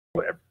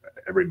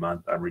every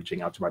month I'm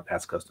reaching out to my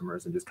past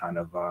customers and just kind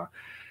of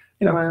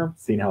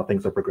seeing how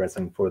things are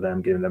progressing for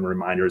them, giving them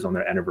reminders on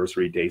their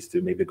anniversary dates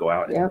to maybe go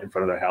out in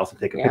front of their house and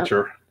take a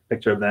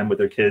picture of them with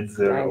their kids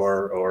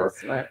or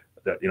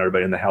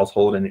everybody in the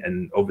household,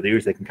 and over the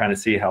years they can kind of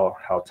see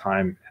how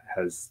time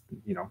has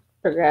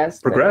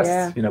progressed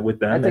with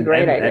them. That's a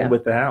great idea. And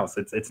with the house.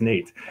 It's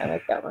neat. I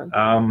like that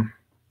one.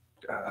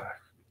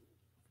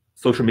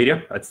 Social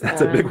media, that's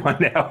a big one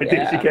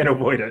nowadays. You can't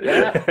avoid it.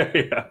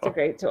 It's a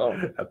great tool.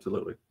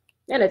 Absolutely.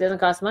 And it doesn't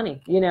cost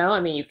money. You know, I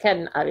mean, you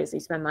can obviously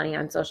spend money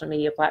on social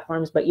media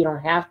platforms, but you don't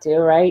have to,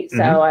 right?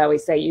 So I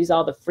always say use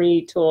all the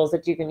free tools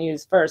that you can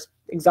use first.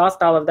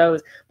 Exhaust all of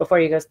those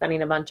before you go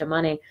spending a bunch of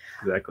money.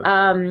 Exactly.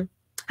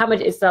 How much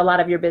is a lot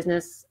of your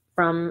business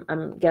from,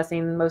 I'm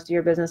guessing most of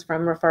your business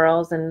from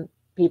referrals and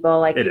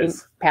people like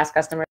past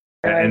customers?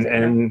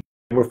 And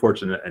we're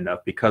fortunate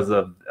enough because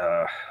of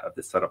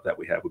the setup that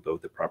we have with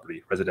both the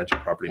residential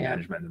property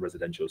management and the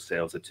residential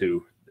sales, the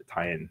two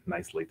tie in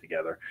nicely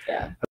together.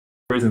 Yeah.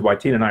 The reasons why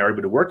Tina and I are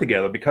able to work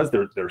together because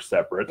they're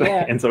separate.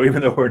 And so even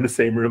though we're in the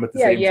same room at the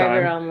same time. Yeah,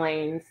 your own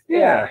lanes.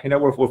 You know,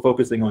 we're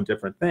focusing on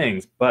different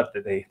things, but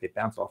they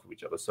bounce off of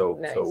each other so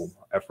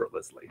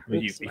effortlessly. I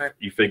mean,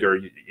 you figure,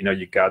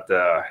 you got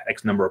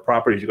X number of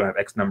properties, you're going to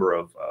have X number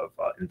of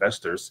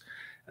investors.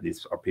 And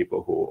these are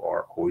people who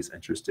are always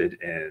interested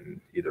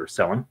in either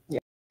selling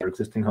their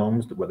existing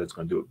homes, whether it's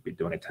going to be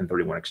doing a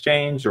 1031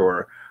 exchange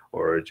or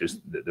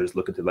just they're just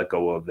looking to let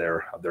go of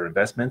their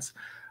investments,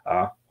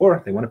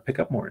 or they want to pick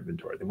up more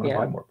inventory. They want to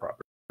buy more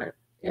property.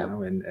 You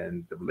know,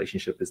 and the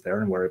relationship is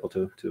there, and we're able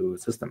to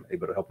assist them,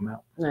 able to help them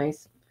out.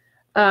 Nice.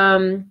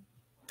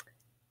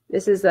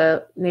 This is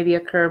maybe a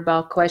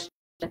curveball question.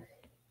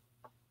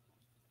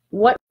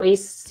 What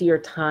wastes your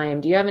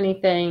time? Do you have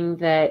anything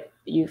that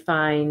you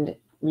find?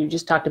 You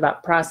just talked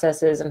about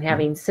processes and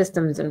having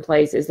systems in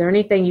place. Is there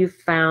anything you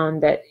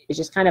found that is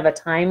just kind of a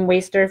time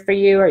waster for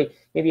you, or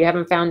maybe you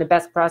haven't found the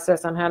best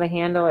process on how to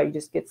handle, or you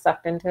just get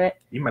sucked into it?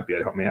 You might be able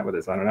to help me out with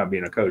this. I don't know,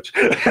 being a coach.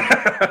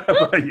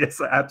 But yes,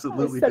 I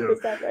absolutely do.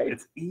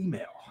 It's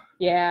email.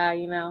 Yeah,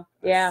 email.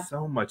 Yeah.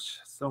 So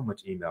much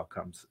email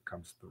comes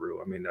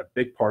through. I mean, a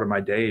big part of my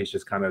day is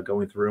just kind of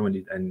going through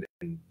and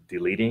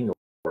deleting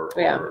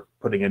or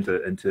putting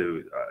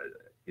into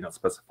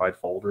specified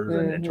folders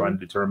and trying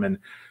to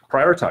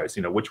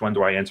prioritize, which one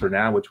do I answer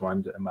now? Which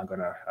one am I going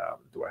to,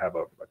 do I have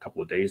a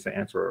couple of days to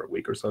answer or a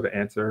week or so to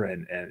answer?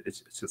 And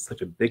it's just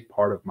such a big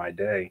part of my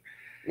day.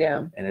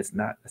 Yeah. And it's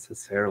not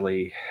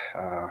necessarily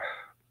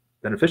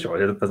beneficial.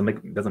 It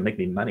doesn't make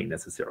me money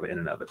necessarily in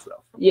and of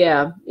itself.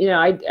 Yeah.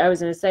 I was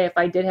going to say, if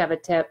I did have a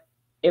tip,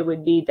 it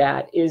would be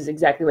that is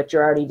exactly what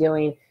you're already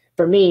doing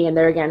for me. And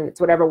there again,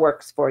 it's whatever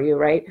works for you,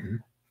 right? Mm-hmm.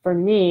 For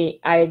me,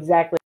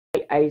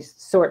 I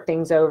sort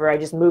things over. I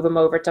just move them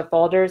over to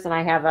folders, and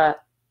I have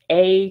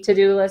a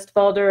to-do list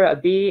folder, a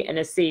B, and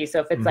a C. So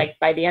if it's like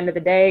by the end of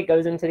the day, it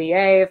goes into the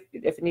A.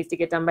 If it needs to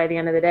get done by the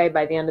end of the day,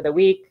 by the end of the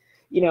week,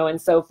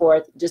 and so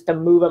forth, just to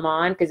move them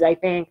on. Because I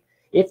think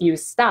if you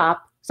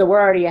stop, so we're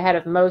already ahead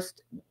of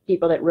most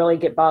people that really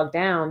get bogged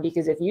down,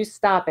 because if you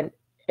stop and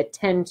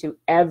attend to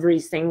every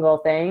single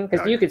thing,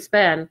 because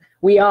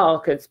we all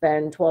could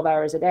spend 12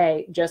 hours a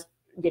day just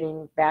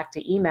getting back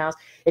to emails.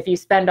 If you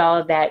spend all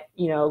of that,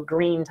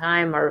 green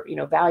time or,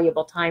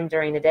 valuable time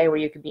during the day where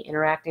you could be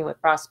interacting with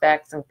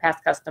prospects and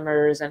past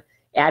customers and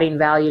adding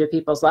value to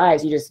people's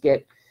lives, you just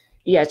get,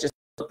 it's just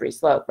a slippery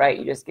slope, right?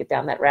 You just get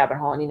down that rabbit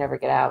hole and you never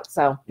get out.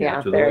 So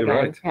there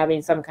again,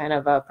 having some kind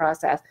of a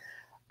process.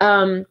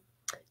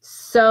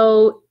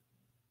 So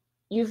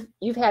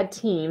you've had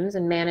teams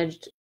and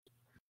managed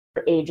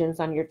agents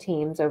on your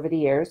teams over the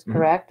years,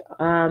 correct?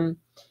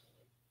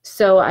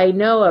 So I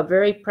know a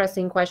very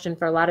pressing question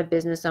for a lot of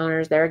business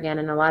owners there again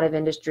in a lot of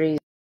industries,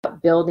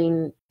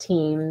 building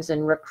teams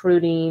and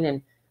recruiting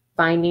and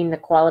finding the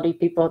quality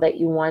people that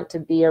you want to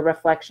be a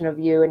reflection of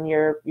you and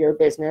your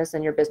business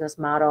and your business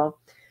model.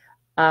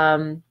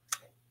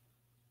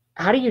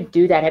 How do you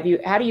do that?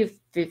 How do you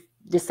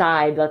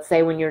decide, let's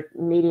say when you're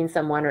meeting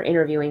someone or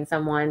interviewing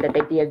someone, that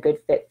they'd be a good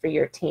fit for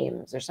your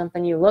team? Is there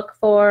something you look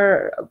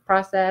for, a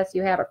process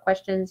you have, or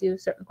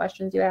certain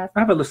questions you ask?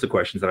 I have a list of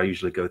questions that I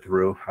usually go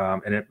through,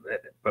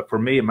 but for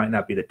me, it might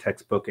not be the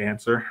textbook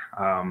answer.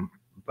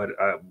 But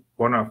I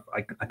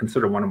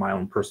consider one of my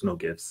own personal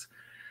gifts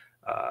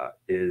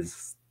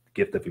is the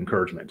gift of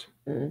encouragement.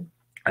 Mm-hmm.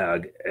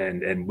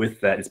 And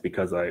with that, it's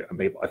because I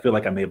feel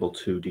like I'm able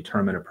to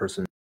determine a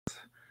person's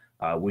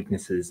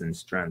weaknesses and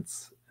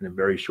strengths in a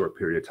very short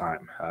period of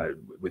time,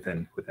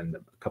 within a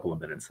couple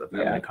of minutes of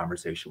having a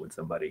conversation with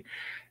somebody.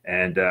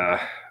 And it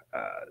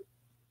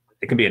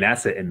can be an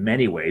asset in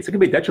many ways. It can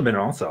be a detriment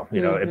also.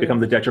 It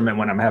becomes a detriment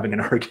when I'm having an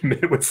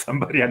argument with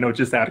somebody. I know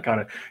just how to kind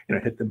of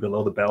hit them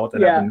below the belt.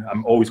 And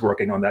I'm always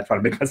working on that,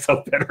 trying to make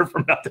myself better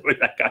from not doing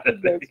that kind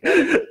of thing.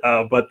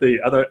 But the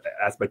other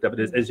aspect of it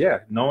is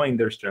knowing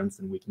their strengths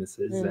and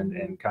weaknesses,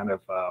 and kind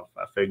of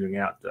figuring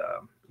out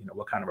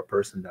what kind of a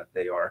person that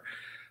they are.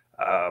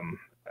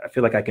 I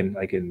feel like I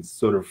can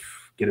sort of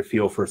get a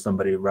feel for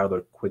somebody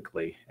rather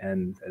quickly,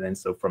 and then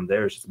so from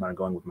there it's just a matter of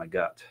going with my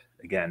gut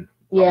again.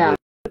 The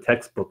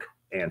textbook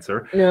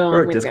answer,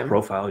 or disc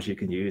profiles you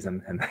can use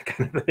and that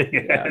kind of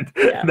thing. And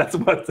that's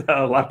what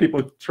a lot of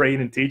people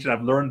train and teach, and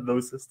I've learned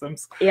those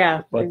systems.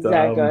 But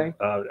exactly.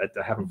 I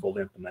haven't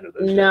fully implemented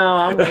those. No,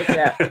 I'm with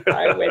you.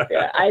 I'm with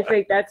you. I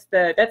think that's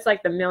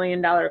like the $1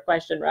 million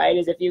question, right?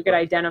 Is if you could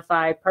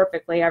identify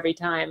perfectly every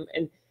time.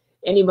 And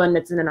anyone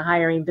that's in a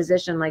hiring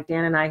position like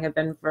Dan and I have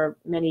been for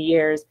many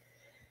years,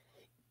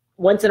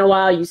 once in a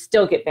while you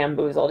still get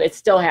bamboozled. It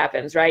still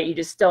happens, right? You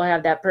just still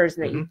have that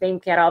person that you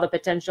think had all the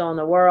potential in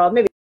the world,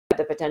 maybe all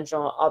the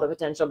potential,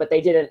 but they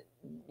didn't,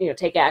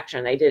 take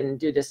action. They didn't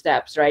do the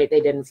steps, right?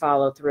 They didn't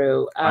follow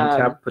through.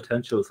 Untapped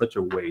potential is such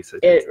a waste.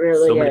 It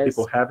really is. So many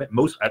people have it.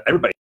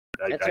 Everybody,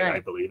 I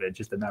believe. It's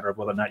just a matter of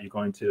whether or not you're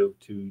going to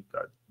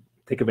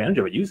take advantage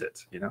of it, use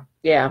it.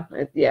 Yeah,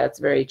 it's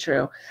very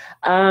true.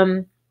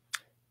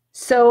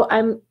 So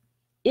I'm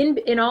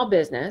in all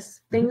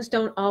business, things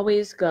don't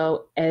always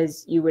go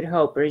as you would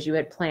hope or as you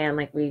had planned,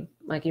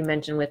 like you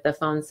mentioned with the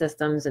phone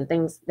systems and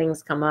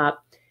things come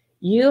up.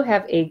 You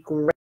have a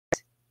great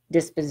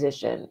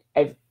disposition.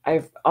 I've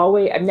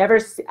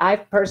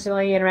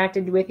personally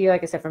interacted with you,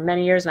 like I said, for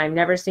many years, and I've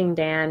never seen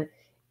Dan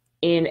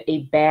in a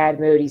bad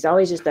mood. He's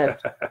always just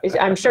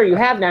I'm sure you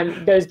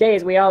have those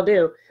days, we all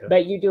do,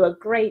 but you do a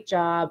great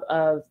job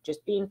of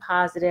just being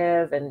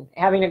positive and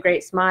having a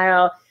great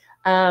smile.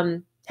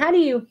 How do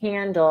you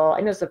handle,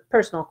 I know it's a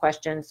personal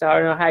question, so I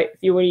don't know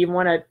if you would even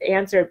want to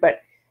answer it,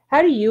 but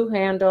how do you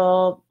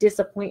handle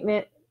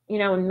disappointment,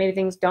 when maybe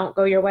things don't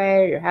go your way,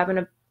 or you're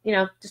having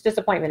just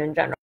disappointment in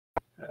general?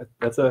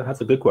 That's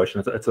a good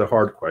question. It's a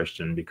hard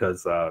question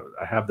because I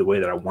have the way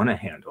that I want to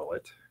handle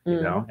it,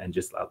 and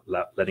just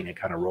letting it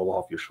kind of roll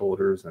off your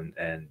shoulders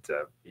and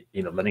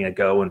letting it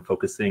go and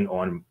focusing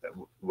on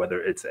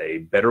whether it's a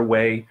better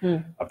way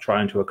of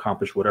trying to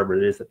accomplish whatever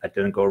it is that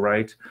didn't go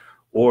right,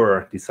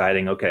 or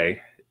deciding, okay,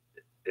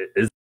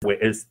 is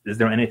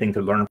there anything to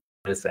learn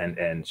from this,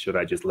 and should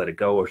I just let it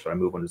go, or should I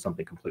move on to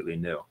something completely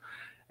new?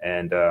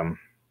 And I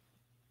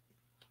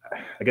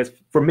guess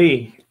for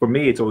me,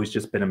 it's always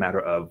just been a matter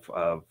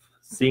of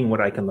seeing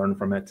what I can learn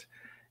from it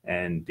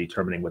and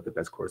determining what the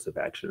best course of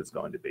action is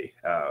going to be.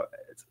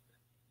 It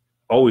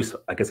always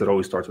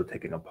starts with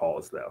taking a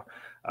pause, though.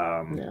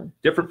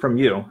 Different from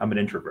you, I'm an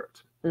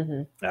introvert.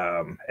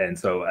 And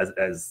so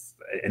as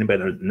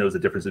anybody that knows the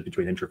differences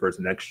between introverts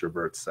and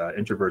extroverts,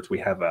 introverts, we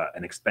have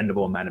an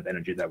expendable amount of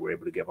energy that we're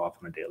able to give off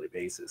on a daily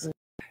basis.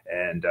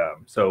 And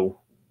so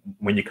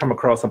when you come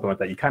across something like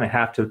that, you kind of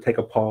have to take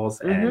a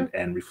pause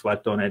and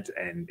reflect on it,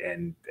 and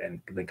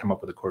then come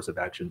up with a course of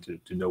action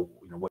to know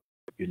what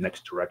your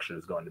next direction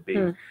is going to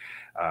be.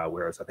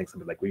 Whereas I think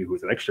somebody like you,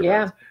 who's an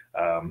extrovert,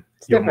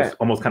 you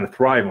almost kind of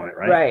thrive on it,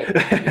 right? Right.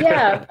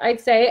 Yeah, I'd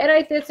say. And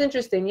it's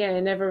interesting. Yeah, I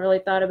never really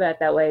thought about it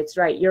that way. It's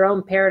right. Your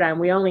own paradigm.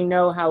 We only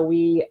know how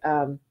we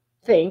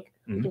think.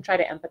 You can try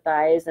to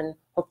empathize, and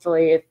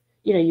hopefully if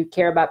you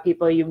care about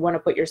people, you want to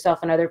put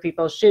yourself in other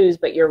people's shoes,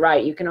 but you're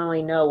right. You can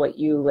only know what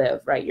you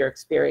live, right? Your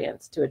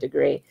experience to a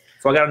degree.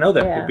 So I got to know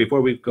that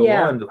before we go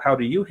on, how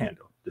do you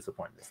handle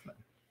disappointments then?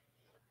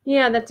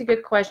 Yeah, that's a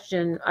good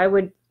question. I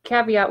would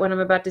caveat what I'm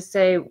about to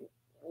say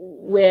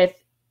with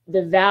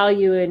the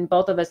value in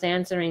both of us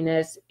answering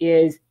this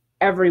is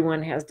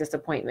everyone has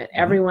disappointment.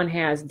 Everyone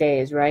has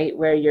days, right,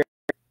 where you're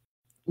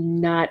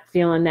not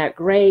feeling that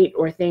great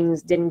or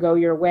things didn't go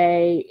your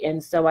way.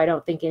 And so I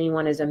don't think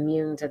anyone is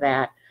immune to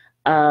that,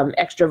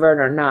 extrovert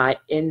or not.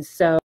 And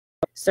so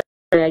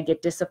certainly I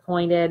get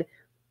disappointed.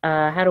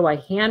 How do I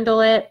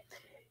handle it?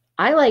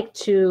 I like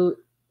to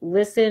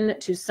listen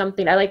to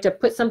something. I like to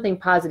put something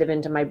positive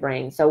into my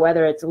brain. So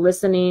whether it's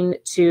listening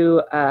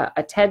to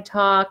a TED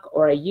Talk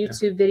or a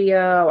YouTube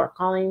video or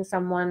calling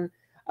someone,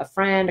 a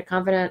friend, a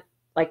confidant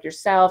like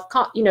yourself,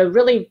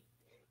 really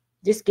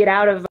just get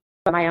out of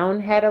my own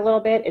head a little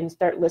bit and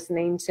start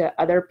listening to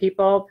other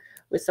people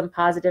with some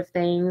positive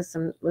things,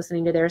 some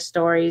listening to their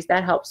stories.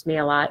 That helps me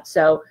a lot.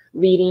 So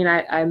reading,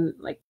 I'm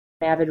like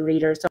an avid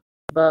reader, so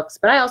books,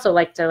 but I also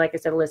like to, like I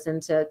said,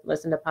 listen to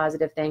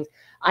positive things.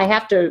 I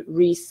have to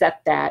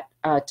reset that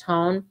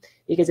tone,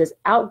 because as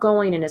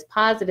outgoing and as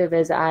positive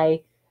as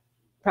I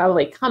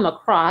probably come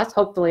across,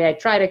 hopefully I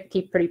try to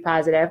keep pretty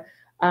positive.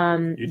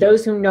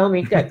 Those who know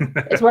me, good,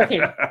 it's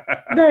working.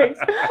 Thanks.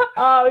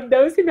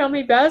 Those who know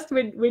me best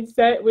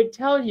would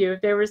tell you,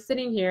 if they were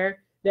sitting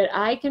here, that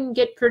I can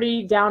get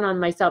pretty down on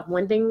myself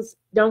when things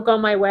don't go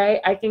my way.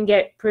 I can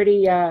get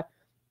pretty, I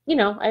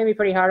can be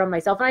pretty hard on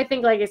myself. And I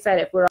think, like I said,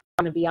 if we're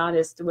going to be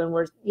honest, when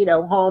we're,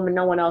 home and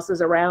no one else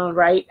is around,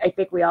 right? I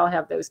think we all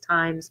have those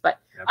times, but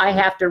absolutely.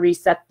 I have to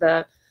reset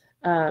the,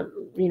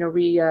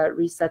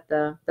 reset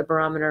the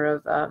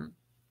barometer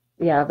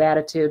of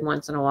attitude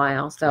once in a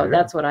while. So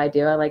that's what I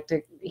do. I like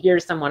to hear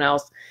someone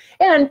else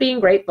and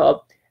being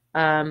grateful.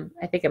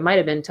 I think it might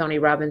have been Tony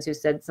Robbins who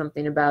said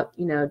something about,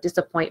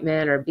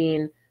 disappointment or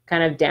being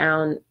kind of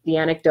down. The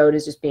anecdote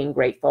is just being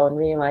grateful and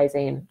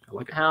realizing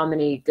how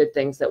many good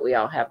things that we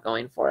all have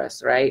going for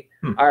us, right?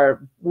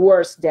 Our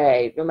worst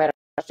day, no matter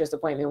how much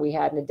disappointment we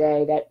had in a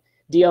day, that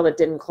deal that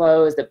didn't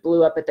close, that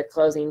blew up at the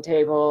closing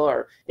table,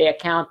 or the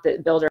account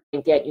that builder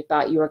didn't get, you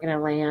thought you were going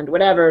to land,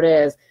 whatever it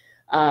is,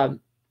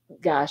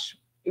 gosh,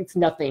 it's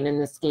nothing in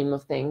the scheme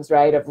of things,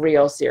 right? Of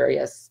real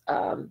serious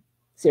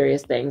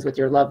things with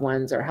your loved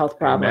ones or health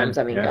problems.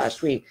 Amen. I mean,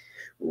 gosh,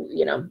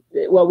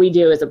 what we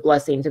do is a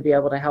blessing to be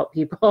able to help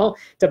people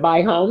to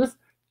buy homes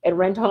and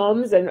rent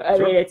homes, and I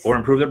mean, it's, or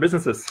improve their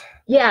businesses.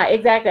 Yeah,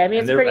 exactly. I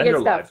mean, it's pretty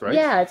good stuff. Lives, right?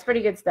 Yeah, it's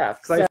pretty good stuff.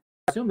 So I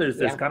assume there's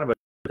kind of a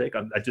take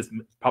on that just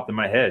popped in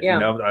my head. Yeah.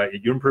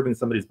 You're improving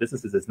somebody's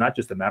businesses. It's not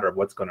just a matter of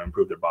what's going to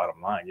improve their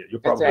bottom line. You're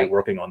probably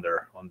working on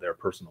their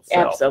personal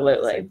self.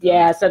 Absolutely.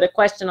 Yeah. So the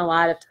question a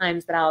lot of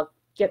times that I'll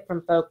get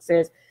from folks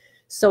is,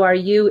 so are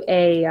you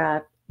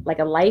like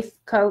a life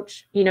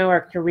coach, or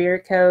a career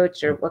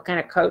coach, or what kind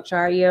of coach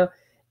are you?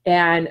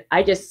 And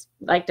I just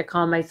like to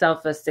call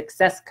myself a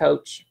success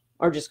coach,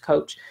 or just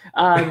coach,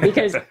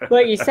 because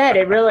like you said,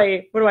 it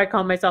really, what do I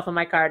call myself on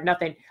my card?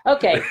 Nothing.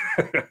 Okay.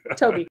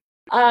 Tobi.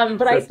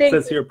 But I think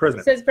says here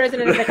president. Says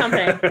president of the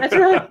company. That's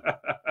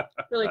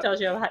really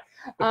tells you a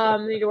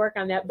lot. Need to work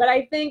on that. But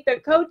I think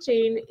that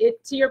coaching,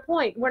 to your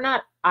point, we're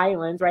not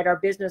islands, right? Our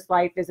business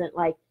life isn't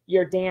like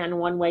you're Dan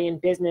one way in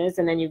business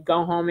and then you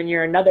go home and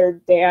you're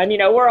another Dan.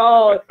 We're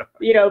all,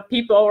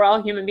 people, we're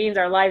all human beings.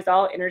 Our lives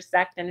all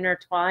intersect and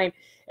intertwine.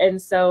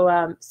 And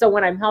so, so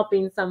when I'm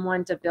helping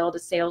someone to build a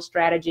sales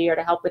strategy or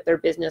to help with their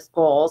business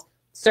goals,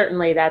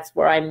 certainly that's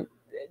where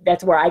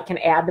I can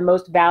add the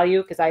most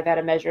value, because I've had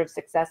a measure of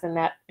success in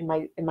that in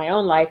my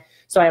own life.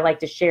 So I like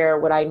to share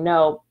what I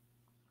know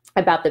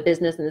about the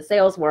business and the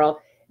sales world.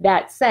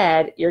 That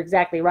said, you're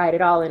exactly right.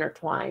 It all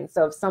intertwines.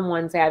 So if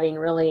someone's having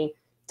really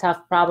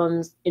tough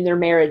problems in their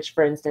marriage,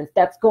 for instance,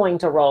 that's going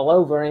to roll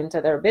over into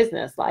their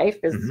business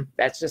life, because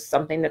that's just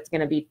something that's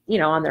going to be,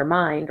 on their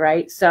mind,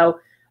 right? So,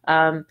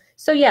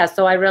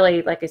 so I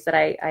really, like I said,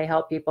 I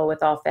help people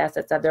with all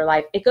facets of their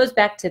life. It goes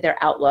back to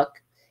their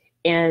outlook.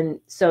 And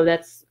so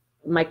that's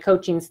my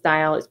coaching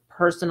style, is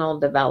personal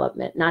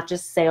development, not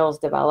just sales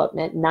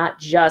development, not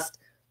just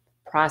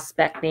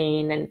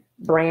prospecting and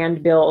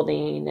brand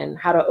building and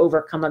how to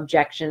overcome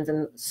objections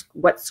and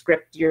what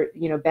script you're,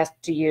 best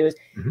to use.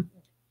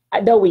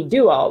 Though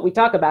we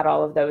talk about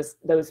all of those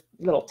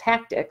little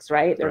tactics,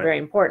 right? They're very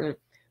important.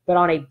 But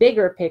on a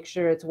bigger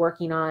picture, it's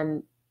working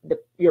on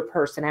your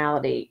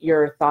personality,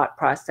 your thought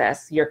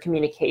process, your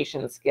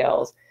communication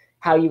skills,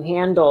 how you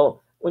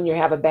handle when you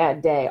have a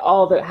bad day,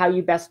 how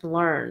you best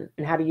learn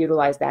and how to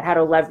utilize that, how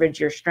to leverage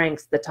your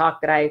strengths. The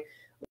talk that I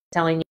was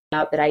telling you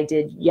about that I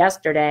did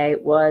yesterday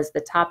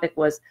the topic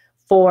was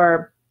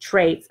 4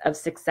 traits of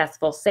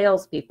successful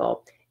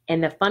salespeople.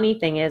 And the funny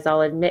thing is,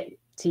 I'll admit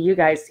to you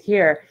guys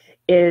here,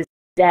 is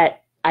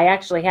that I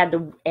actually had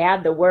to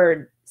add the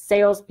word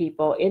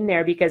salespeople in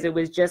there, because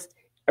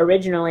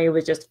originally it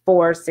was just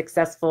 4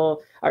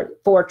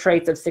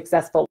 traits of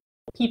successful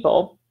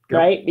people,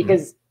 right?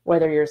 Because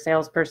whether you're a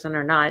salesperson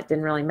or not, it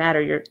didn't really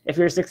matter. If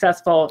you're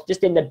successful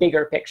just in the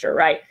bigger picture,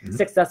 right?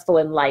 Successful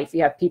in life,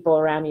 you have people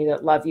around you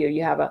that love you.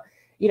 You have a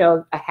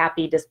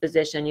happy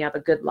disposition. You have a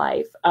good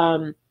life.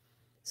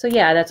 So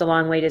yeah, that's a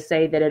long way to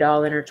say that it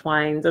all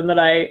intertwines, and that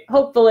I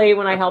hopefully,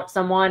 when I help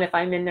someone, if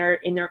I'm in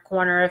their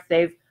corner, if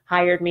they've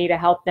hired me to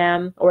help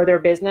them or their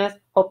business,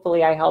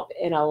 hopefully I help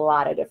in a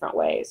lot of different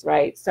ways,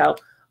 right? So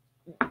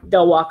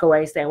they'll walk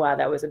away saying, "Wow,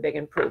 that was a big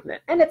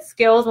improvement." And it's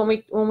skills I'm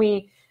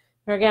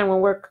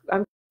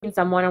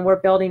someone and we're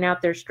building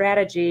out their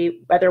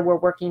strategy, whether we're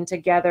working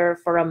together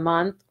for a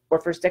month or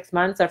for 6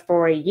 months or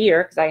for a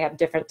year, because I have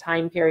different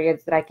time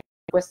periods that I can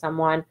work with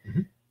someone.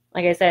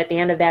 Like I said, at the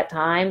end of that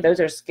time, those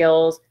are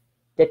skills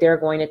that they're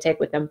going to take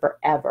with them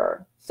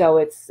forever. So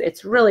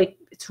it's really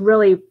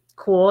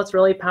cool. It's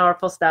really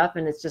powerful stuff,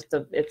 and it's just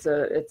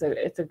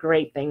a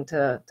great thing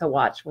to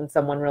watch when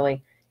someone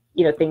really,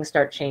 things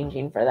start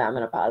changing for them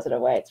in a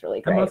positive way. It's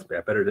really great. That must be. I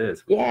bet it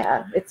is.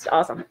 Yeah, it's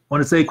awesome. I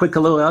want to say a quick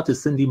hello out to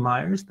Cindy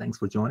Myers. Thanks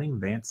for joining.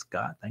 Vance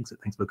Scott, thanks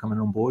for coming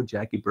on board.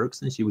 Jackie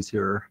Berkson, she was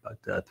here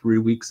about 3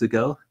 weeks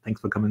ago.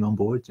 Thanks for coming on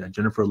board.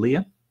 Jennifer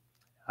Leah.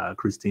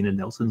 Christina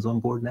Nelson's on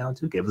board now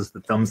too. Give us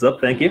the thumbs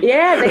up. Thank you.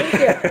 Yeah, thank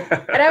you.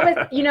 And I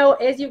was,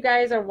 as you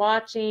guys are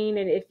watching,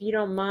 and if you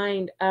don't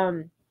mind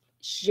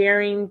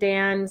sharing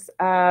Dan's,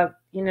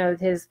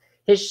 his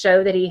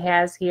show that he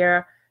has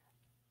here.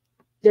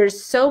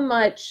 There's so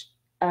much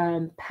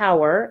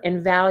power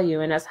and value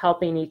in us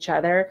helping each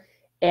other.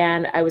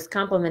 And I was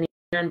complimenting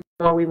him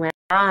before we went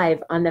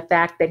live on the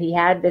fact that he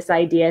had this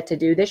idea to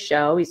do this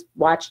show. He's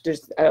watched,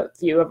 there's a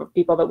few of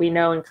people that we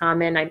know in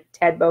common.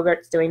 Ted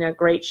Bogart's doing a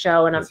great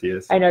show, and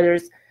I know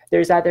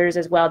there's others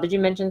as well. Did you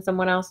mention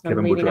someone else?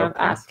 Kevin Woodruff,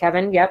 yes.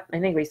 Kevin, yep. I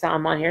think we saw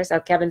him on here. So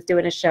Kevin's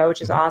doing a show,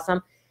 which is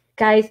awesome.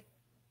 Guys,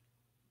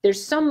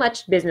 there's so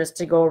much business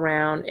to go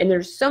around, and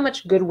there's so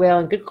much goodwill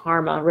and good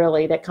karma,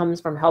 really, that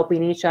comes from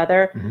helping each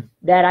other,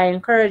 that I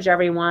encourage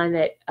everyone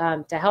that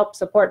to help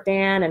support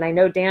Dan. And I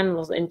know Dan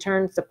will in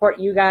turn support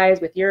you guys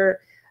with your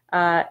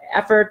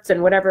efforts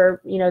and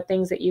whatever,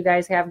 things that you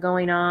guys have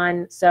going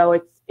on.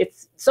 So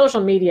it's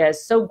social media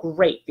is so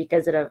great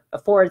because it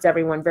affords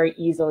everyone very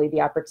easily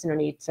the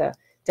opportunity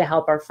to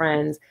help our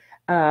friends.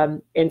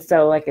 And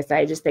so, like I said,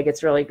 I just think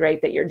it's really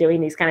great that you're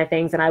doing these kind of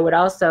things. And I would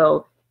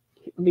also,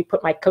 let me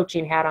put my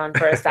coaching hat on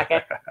for a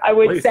second. I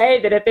would say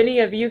that if any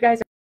of you guys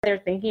are there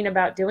thinking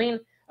about doing,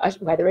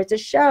 whether it's a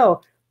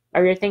show,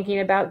 or you're thinking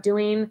about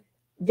doing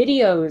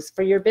videos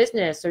for your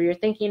business, or you're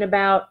thinking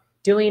about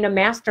doing a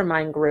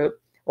mastermind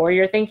group, or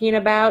you're thinking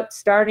about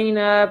starting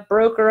a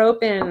broker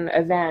open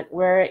event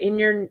where in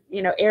your,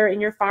 in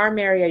your farm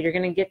area, you're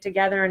going to get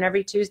together and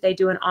every Tuesday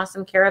do an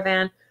awesome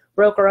caravan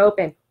broker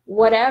open,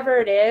 whatever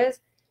it is,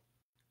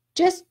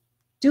 just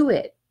do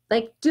it.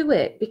 Do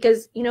it,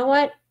 because you know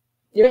what?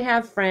 You're going to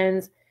have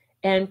friends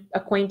and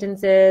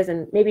acquaintances,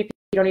 and maybe people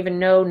you don't even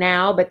know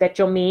now, but that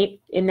you'll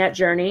meet in that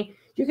journey.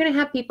 You're going to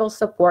have people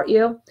support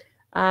you.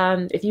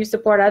 If you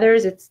support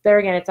others, it's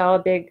all a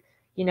big,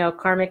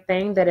 karmic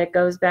thing that it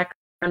goes back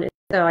around.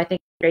 So I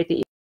think it's great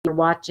that you're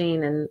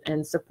watching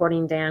and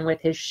supporting Dan with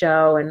his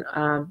show, and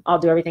I'll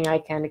do everything I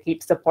can to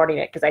keep supporting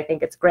it because I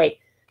think it's great.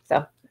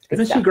 So.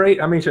 Isn't she great?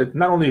 I mean,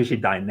 not only is she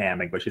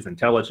dynamic, but she's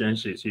intelligent.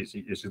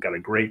 She's got a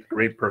great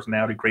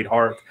personality, great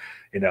heart.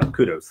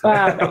 Kudos.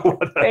 Wow,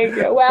 thank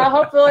you. Well,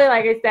 hopefully,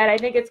 like I said, I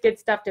think it's good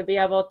stuff to be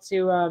able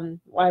to.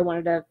 I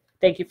wanted to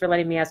thank you for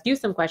letting me ask you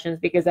some questions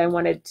because I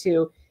wanted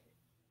to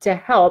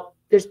help.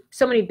 There's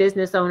so many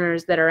business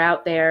owners that are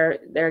out there.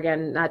 They're,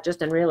 again, not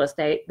just in real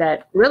estate.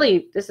 That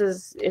really,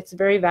 it's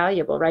very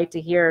valuable, right?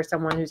 To hear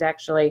someone who's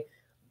actually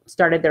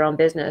started their own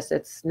business.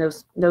 It's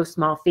no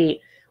small feat.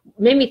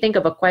 Made me think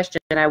of a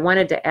question that I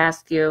wanted to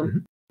ask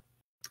you.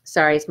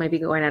 Sorry, this might be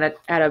going at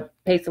a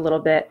pace a little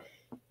bit.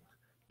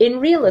 In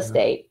real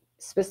estate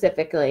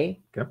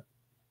specifically,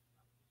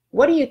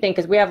 what do you think?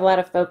 Because we have a lot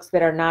of folks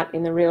that are not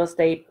in the real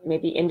estate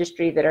maybe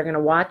industry that are going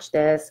to watch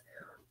this.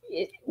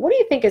 What do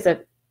you think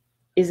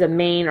is a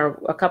main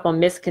or a couple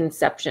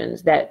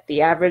misconceptions that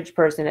the average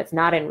person that's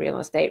not in real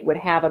estate would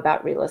have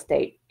about real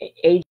estate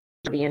agent?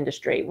 The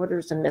industry? What are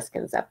some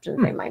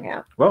misconceptions they might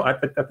have? Well, I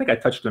think I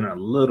touched on it a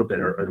little bit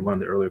in one of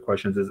the earlier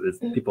questions is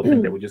people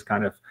think that we just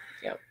kind of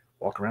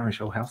walk around and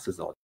show houses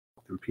all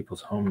through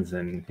people's homes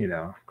and,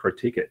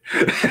 critique it.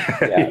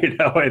 And,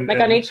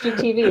 like on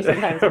HGTV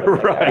sometimes.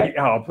 Right.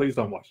 Oh, please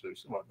don't watch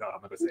this. Well, no,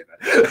 I'm not going to say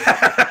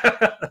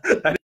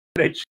that.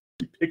 That is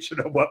a depiction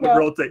of what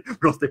real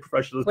estate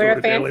professionals do on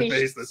a daily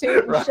basis.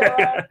 Right.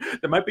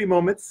 There might be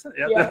moments,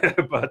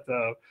 but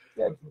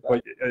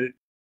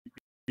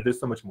there's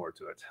so much more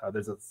to it.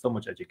 There's so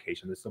much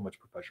education. There's so much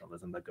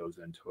professionalism that goes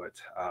into it.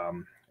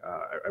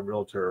 A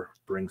realtor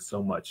brings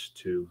so much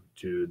to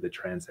the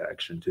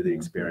transaction, to the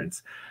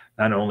experience.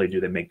 Not only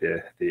do they make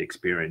the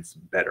experience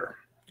better,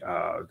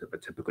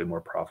 but typically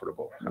more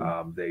profitable.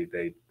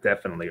 They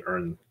definitely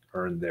earn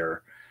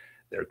their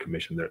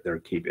commission, their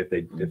keep if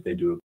they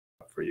do it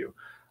for you.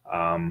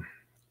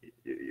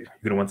 You're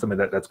going to want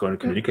somebody that's going to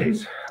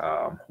communicate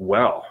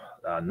well.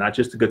 Not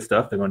just the good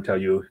stuff. They're going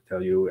to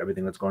tell you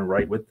everything that's going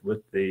right with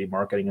the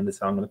marketing and the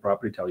selling of the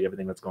property. Tell you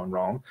everything that's going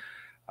wrong.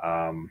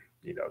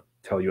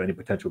 Tell you any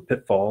potential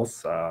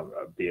pitfalls.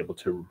 Be able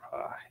to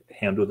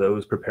handle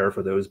those, prepare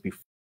for those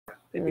before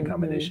they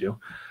become an issue.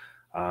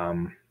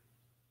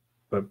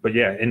 But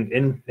yeah,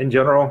 in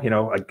general,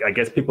 I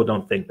guess people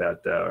don't think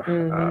that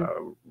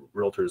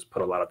realtors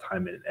put a lot of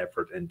time and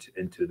effort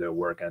into their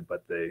work,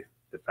 but the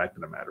fact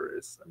of the matter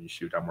is,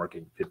 I'm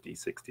working 50,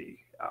 60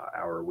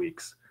 hour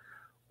weeks.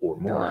 Or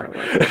more.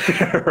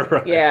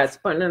 Right. Yeah, it's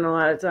putting in a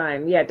lot of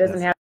time. Yeah, it doesn't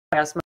have to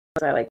have much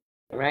as I like,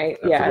 right?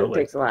 Absolutely. Yeah, it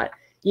takes a lot.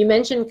 You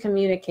mentioned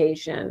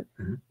communication.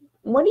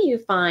 What do you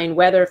find,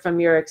 whether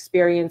from your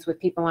experience with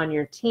people on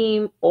your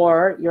team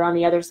or you're on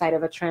the other side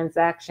of a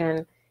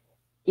transaction,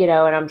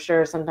 and I'm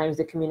sure sometimes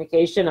the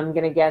communication, I'm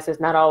going to guess, is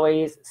not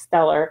always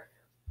stellar.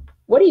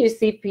 What do you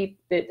see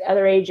that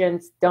other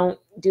agents don't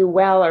do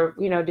well, or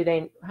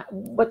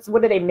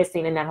what are they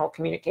missing in that whole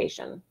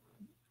communication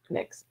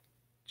mix?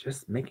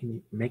 Just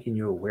making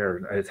you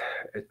aware.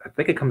 I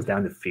think it comes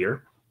down to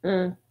fear.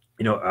 Mm.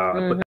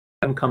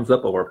 But comes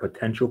up, or a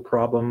potential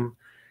problem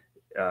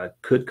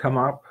could come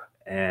up,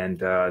 and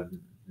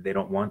they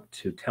don't want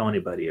to tell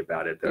anybody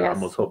about it. They're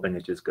almost hoping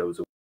it just goes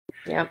away.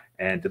 Yeah.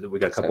 And we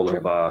got a couple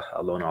of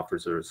loan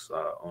officers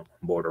on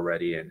board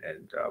already, and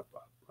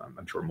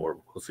I'm sure more.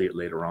 We'll see it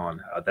later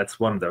on. That's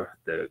one of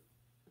the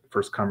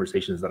first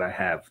conversations that I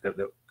have.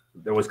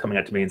 They're always coming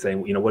up to me and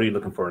saying, what are you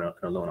looking for in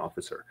a loan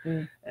officer?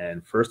 Mm.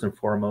 And first and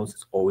foremost,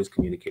 it's always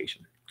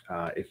communication.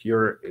 If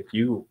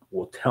you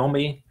will tell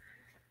me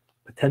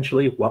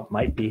potentially what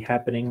might be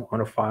happening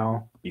on a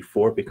file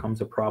before it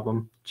becomes a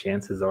problem,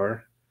 chances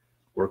are,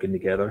 working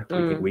together,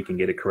 we can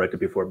get it corrected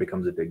before it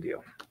becomes a big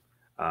deal.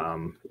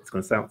 It's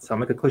going to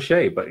sound like a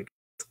cliche, but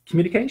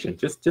communication.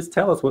 Just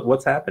tell us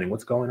what's happening,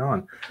 what's going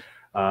on.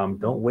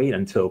 Don't wait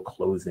until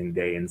closing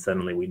day and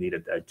suddenly we need a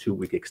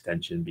 2-week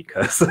extension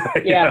because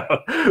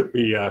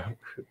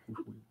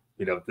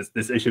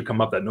this issue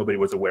come up that nobody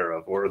was aware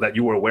of, or that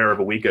you were aware of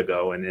a week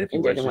ago, and if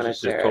you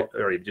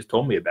just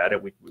told me about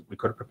it, we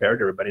could have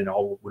prepared everybody and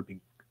all would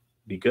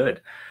be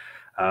good.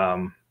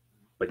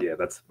 But yeah,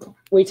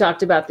 we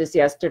talked about this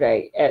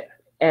yesterday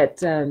at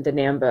the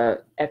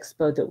NAMBA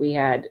Expo that we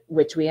had,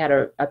 which we had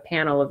a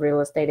panel of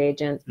real estate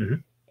agents. Mm-hmm.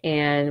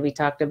 And we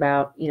talked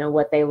about,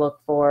 what they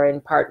look for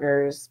in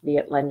partners, be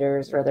it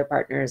lenders or other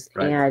partners.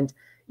 Right. And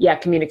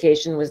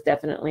communication was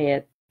definitely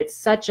it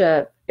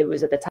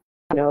was at the top,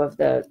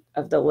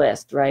 of the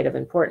list, right, of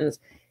importance.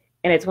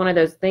 And it's one of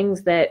those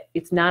things that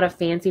it's not a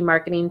fancy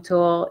marketing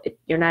tool.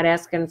 You're not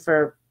asking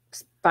for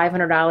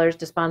 $500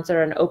 to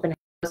sponsor an open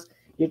house.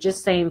 You're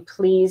just saying,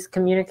 please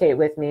communicate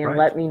with me and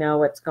let me know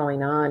what's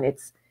going on.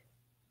 As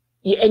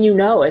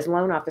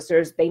loan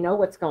officers, they know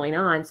what's going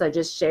on. So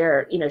just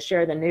share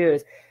the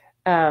news.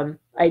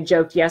 I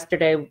joked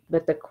yesterday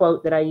with the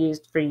quote that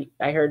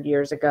I heard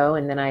years ago,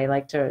 and then I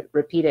like to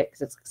repeat it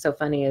because it's so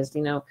funny, is,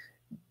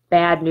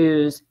 bad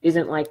news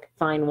isn't like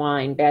fine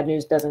wine. Bad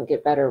news doesn't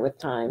get better with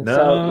time. No,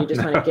 so you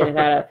just want to get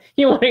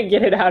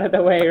it out of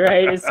the way,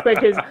 right? As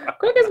quick as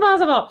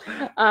possible.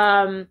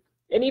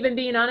 And even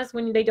being honest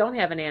when they don't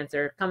have an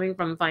answer, coming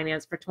from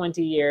finance for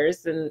 20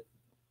 years. And,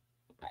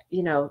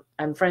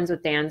 I'm friends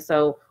with Dan,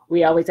 so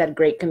we always had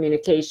great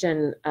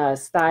communication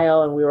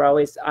style, and we were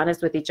always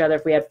honest with each other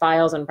if we had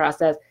files and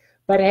process.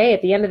 But hey,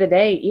 at the end of the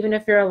day, even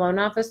if you're a loan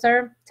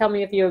officer, tell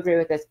me if you agree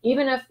with this.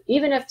 Even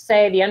if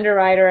say the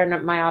underwriter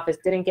in my office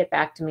didn't get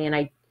back to me, and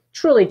I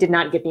truly did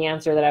not get the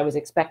answer that I was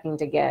expecting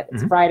to get.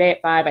 It's Friday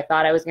at 5. I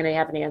thought I was going to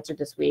have an answer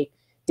this week.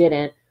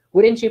 Didn't.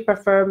 Wouldn't you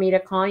prefer me to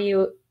call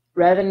you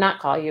rather than not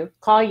call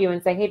you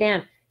and say, hey,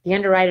 Dan, the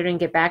underwriter didn't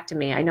get back to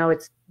me. I know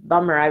it's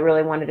bummer. I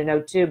really wanted to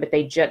know too, but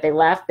they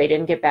left. They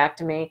didn't get back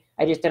to me.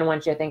 I just didn't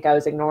want you to think I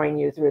was ignoring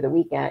you through the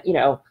weekend.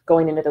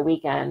 Going into the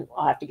weekend,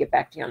 I'll have to get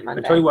back to you on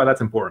Monday. I'll tell you why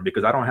that's important,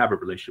 because I don't have a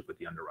relationship with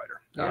the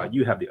underwriter. Yeah.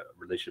 You have the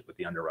relationship with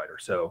the underwriter.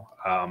 So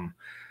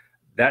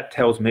that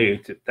tells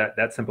me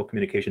that simple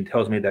communication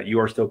tells me that you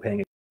are still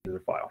paying attention to the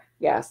file.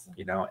 Yes.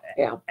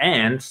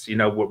 And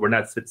we're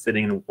not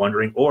sitting and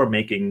wondering or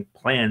making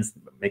plans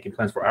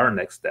for our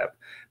next step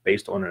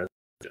based on a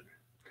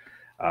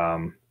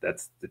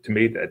that's to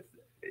me that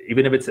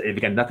even if you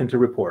got nothing to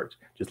report,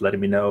 just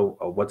letting me know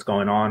what's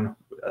going on,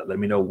 let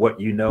me know what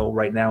you know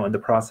right now in the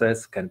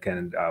process can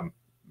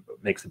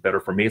makes it better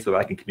for me so that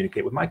I can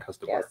communicate with my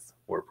customer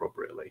more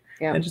appropriately.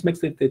 Yeah. And it just makes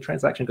the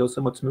transaction go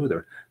somewhat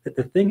smoother.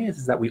 The thing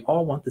is that we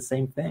all want the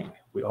same thing.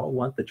 We all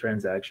want the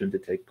transaction to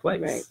take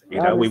place.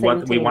 Right. We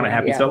want a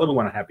happy seller, we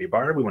want a happy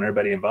buyer, we want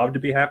everybody involved to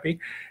be happy.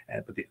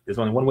 But there's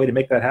only one way to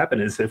make that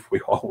happen is if we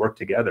all work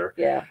together.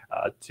 Yeah.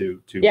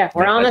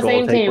 We're on the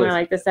same team, I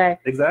like to say.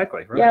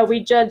 Exactly. Right. Yeah,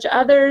 we judge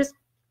others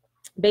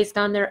based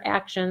on their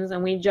actions,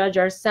 and we judge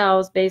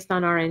ourselves based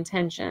on our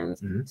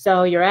intentions. Mm-hmm.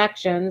 So your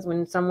actions,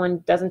 when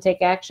someone doesn't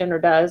take action or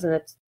does, and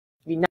it's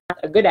not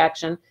a good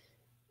action,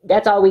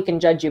 that's all we can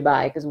judge you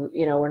by, because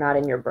we're not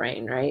in your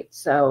brain, right?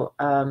 So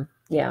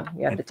you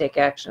have to take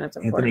action. It's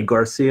important. Anthony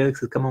Garcia has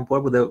come on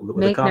board with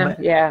a comment.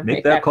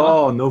 Make that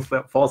call. No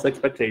false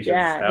expectations.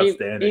 Yeah,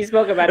 outstanding. He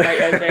spoke about it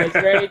yesterday. It's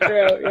very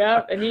true.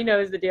 Yep, and he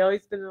knows the deal.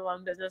 He's been in the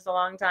loan business a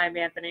long time,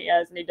 Anthony.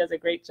 Yes, and he does a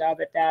great job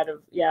at that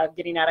of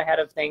getting out ahead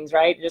of things,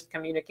 right? Just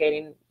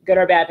communicating good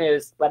or bad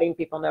news, letting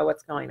people know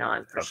what's going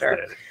on for sure.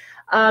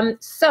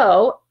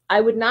 So I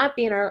would not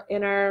be in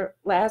our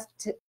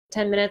last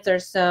 10 minutes or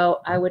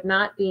so. I would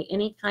not be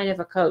any kind of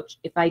a coach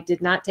if I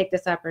did not take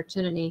this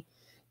opportunity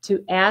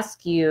to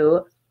ask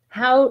you,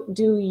 how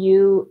do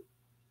you,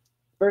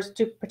 first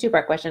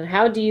two-part question,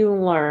 how do you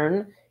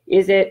learn?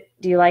 Do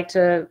you like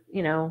to,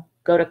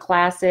 go to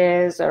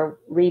classes or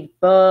read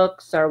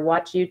books or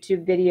watch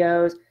YouTube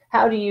videos?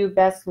 How do you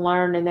best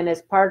learn? And then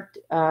as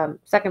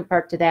second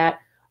part to that,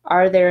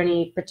 are there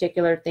any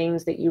particular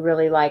things that you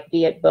really like,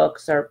 be it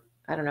books or,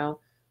 I don't know,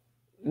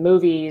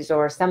 movies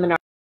or seminars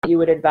you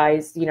would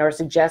advise, or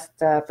suggest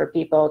for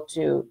people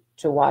to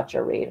watch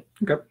or read?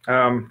 Okay.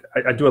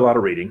 I do a lot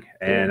of reading,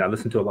 and I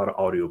listen to a lot of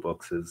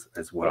audiobooks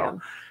as well.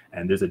 Yeah.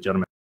 And there's a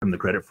gentleman I'm the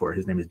credit for.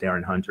 His name is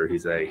Darren Hunter.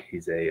 He's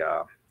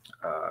a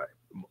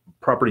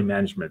property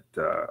management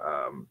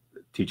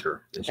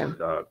teacher,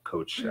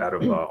 coach out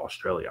of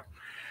Australia.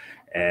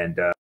 And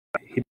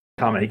he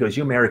commented, he goes,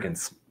 "You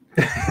Americans,"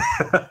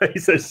 he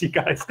says, you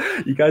guys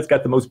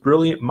got the most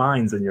brilliant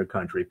minds in your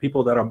country,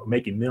 people that are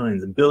making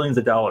millions and billions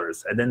of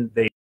dollars, and then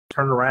they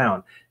turn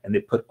around and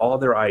they put all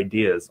their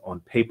ideas on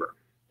paper.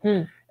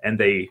 And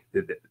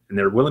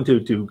they're willing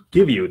to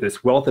give you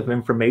this wealth of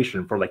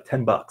information for like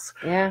 $10.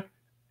 Yeah.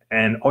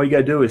 And all you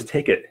gotta do is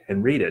take it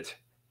and read it.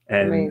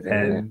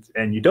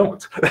 And you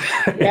don't.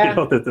 Yeah.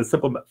 The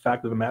simple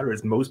fact of the matter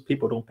is most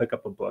people don't pick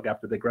up a book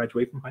after they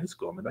graduate from high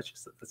school. I mean,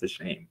 that's a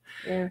shame.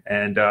 Yeah.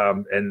 And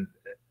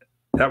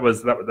that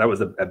was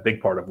a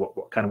big part of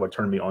what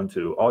turned me on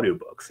to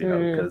audiobooks,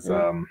 because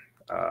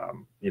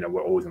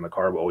we're always in the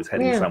car, we're always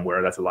heading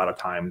somewhere. That's a lot of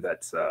time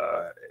that's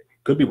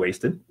could be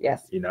wasted.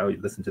 Yes. You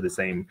listen to the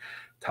same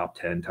top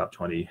 10, top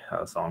 20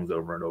 songs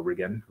over and over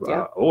again.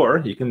 Or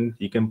you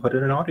can put it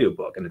in an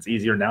audiobook, and it's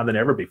easier now than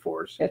ever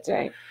before. That's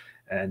right.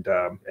 And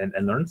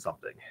learn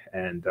something.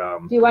 And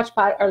do you watch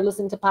or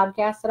listen to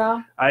podcasts at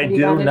all? I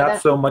do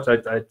not so much. I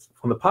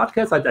from the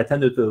podcast, I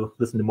tend to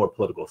listen to more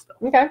political stuff.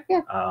 Okay,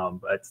 yeah.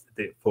 But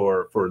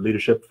for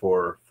leadership,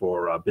 for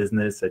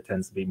business, it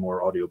tends to be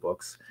more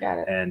audiobooks. Got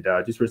it. And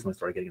just recently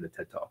started getting into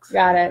TED Talks.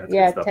 Got it.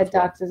 Yeah, TED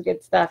Talks is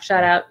good stuff.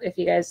 Shout out if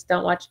you guys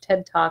don't watch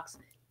TED Talks,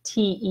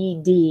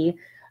 TED.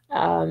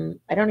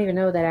 I don't even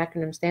know what that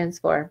acronym stands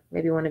for.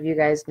 Maybe one of you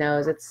guys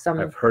knows. It's some.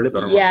 I've heard it,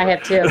 but I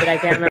have too, but I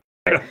can't remember.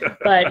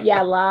 But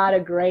yeah, a lot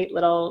of great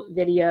little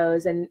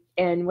videos.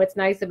 And what's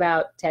nice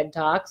about TED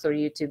Talks or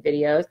YouTube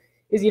videos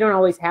is you don't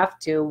always have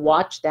to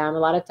watch them. A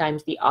lot of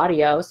times the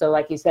audio. So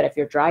like you said, if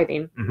you're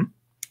driving,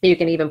 you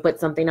can even put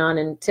something on,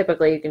 and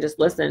typically you can just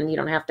listen. You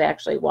don't have to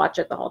actually watch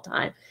it the whole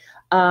time.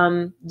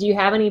 Do you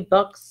have any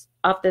books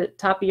off the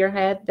top of your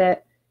head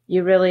that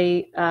you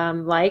really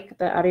like,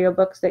 the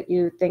audiobooks that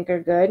you think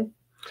are good?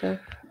 Sure.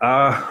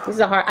 This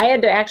is I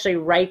had to actually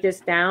write this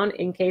down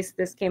in case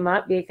this came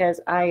up, because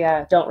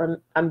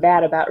I'm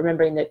bad about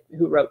remembering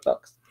who wrote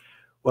books.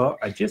 Well,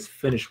 I just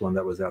finished one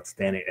that was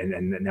outstanding,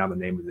 and now the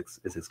name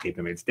is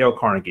escaping me. It's Dale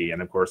Carnegie,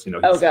 and of course,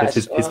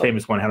 his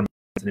famous one, How to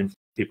Influence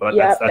People.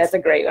 That's a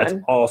great one. That's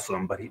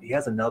awesome, but he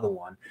has another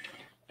one,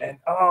 and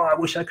I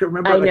wish I could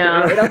remember. I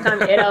know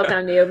it'll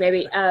come to you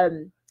maybe.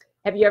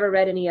 Have you ever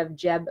read any of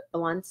Jeb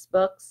Blunt's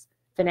books?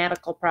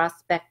 Fanatical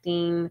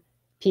Prospecting,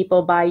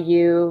 People by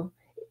You.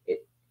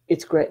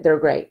 It's great. They're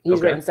great.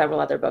 He's written several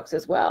other books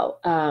as well.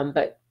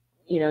 But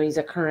he's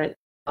a current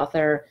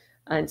author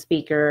and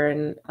speaker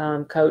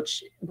and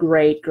coach.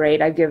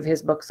 Great. I give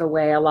his books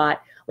away a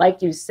lot.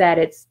 Like you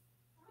said,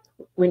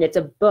 when it's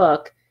a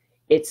book,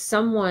 it's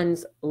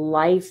someone's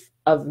life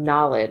of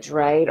knowledge,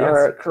 right? Yes.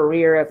 Or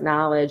career of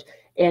knowledge.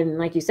 And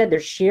like you said, they're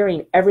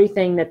sharing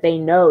everything that they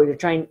know.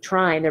 They're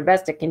trying their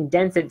best to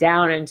condense it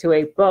down into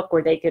a book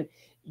where they could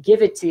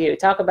give it to you.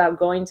 Talk about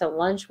going to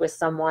lunch with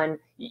someone.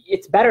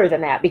 It's better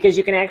than that, because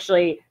you can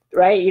actually,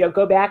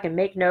 go back and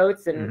make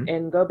notes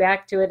and go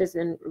back to it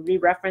and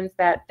re-reference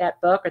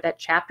that book or that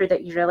chapter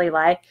that you really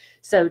like.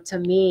 So to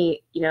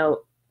me,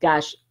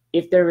 gosh,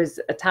 if there was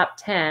a top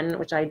 10,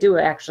 which I do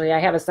actually, I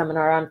have a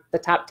seminar on the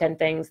top 10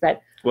 things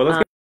that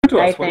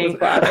I think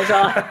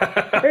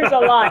there's a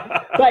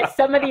lot, but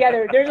some of the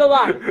other, there's a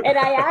lot. And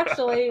I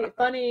actually,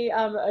 funny,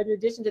 in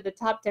addition to the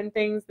top 10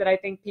 things that I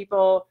think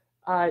people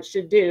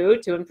should do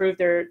to improve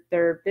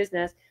their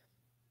business,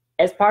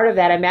 as part of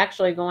that, I'm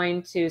actually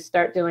going to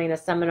start doing a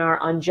seminar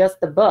on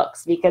just the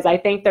books, because I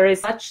think there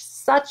is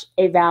such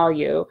a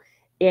value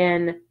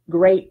in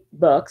great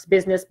books,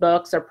 business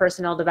books or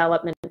personal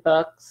development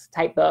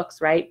type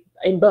books, right?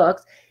 In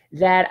books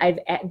that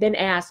I've been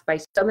asked by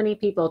so many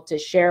people to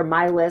share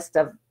my list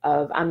of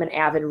I'm an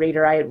avid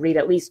reader. I read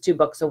at least 2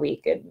 books a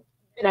week, and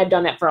I've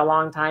done that for a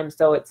long time,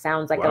 so it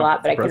sounds like a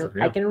lot, but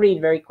I can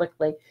read very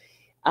quickly.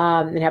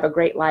 And have a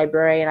great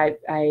library, and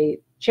I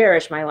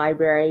cherish my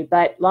library.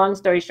 But long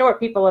story short,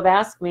 people have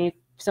asked me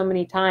so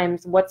many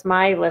times, what's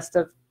my list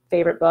of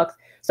favorite books?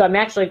 So I'm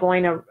actually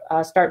going to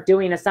start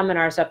doing a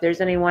seminar. So if there's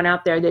anyone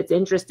out there that's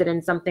interested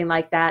in something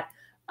like that,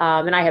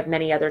 and I have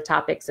many other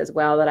topics as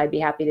well that I'd be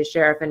happy to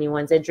share if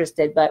anyone's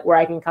interested, but where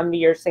I can come to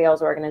your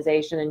sales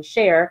organization and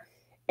share.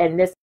 And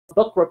this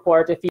book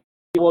report, if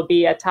you will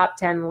be a top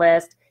 10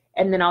 list,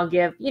 and then I'll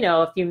give,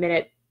 a few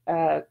minute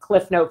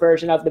Cliff Note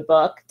version of the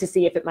book to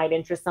see if it might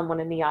interest someone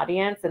in the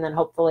audience, and then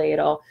hopefully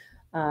it'll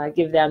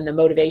give them the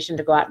motivation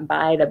to go out and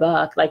buy the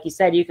book. Like you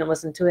said, you can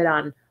listen to it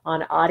on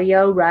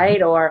audio,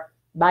 right? Or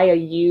buy a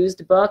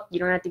used book. You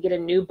don't have to get a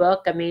new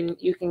book. I mean,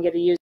 you can get a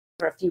used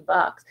for a few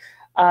bucks.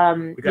 We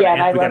got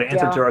to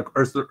answer to our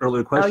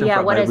earlier question.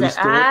 What is it?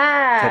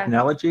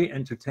 Technology,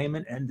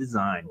 entertainment, and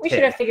design. We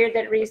should have figured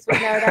that Reese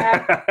would know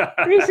that.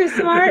 Reese is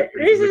smart.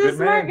 Reese is a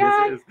smart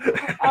guy.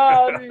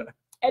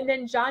 And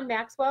then John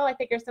Maxwell, I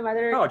think there's some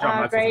other Oh,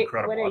 John Maxwell's great,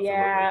 incredible. yeah, Absolutely.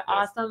 Yes.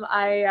 awesome.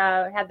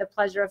 I had the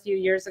pleasure a few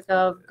years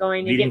ago of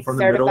going to Leading get from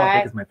the certified. Middle, I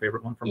think is my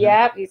favorite one from him.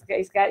 Yep,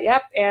 he's got,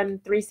 yep,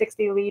 and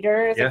 360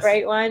 Leader is a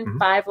great one. Mm-hmm.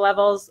 5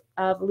 Levels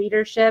of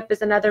Leadership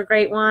is another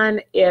great one.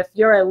 If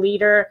you're a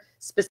leader,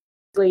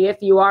 specifically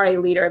if you are a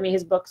leader, I mean,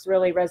 his books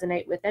really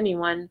resonate with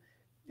anyone.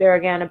 They're,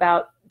 again,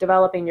 about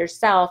developing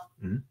yourself.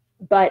 Mm-hmm.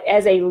 But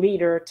as a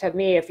leader, to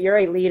me, if you're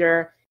a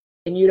leader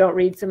and you don't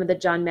read some of the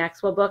John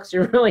Maxwell books,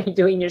 you're really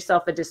doing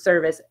yourself a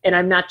disservice. And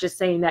I'm not just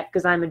saying that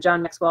because I'm a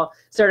John Maxwell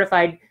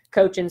certified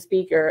coach and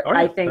speaker. Oh, yeah.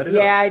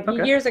 I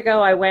think, years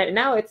ago I went, and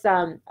now it's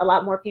a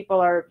lot more people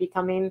are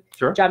becoming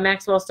John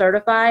Maxwell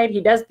certified. He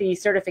does the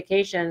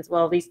certifications.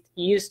 Well, at least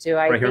he used to.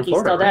 I think he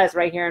still does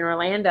right here in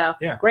Orlando.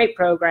 Yeah. Great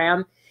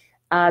program.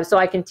 So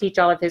I can teach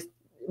all of his.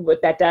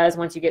 What that does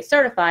once you get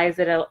certified is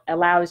it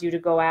allows you to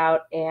go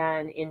out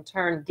and in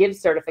turn give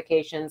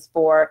certifications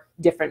for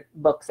different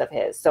books of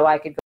his. So I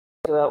could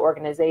go to an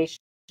organization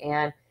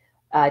and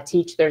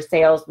teach their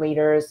sales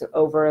leaders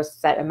over a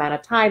set amount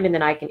of time, and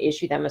then I can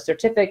issue them a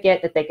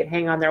certificate that they can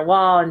hang on their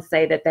wall and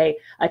say that they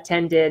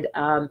attended,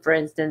 for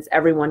instance,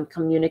 Everyone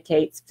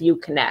Communicates, Few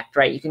Connect,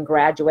 right? You can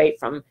graduate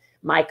from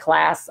my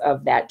class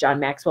of that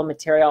John Maxwell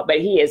material, but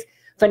he is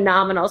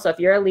phenomenal. So if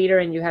you're a leader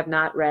and you have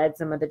not read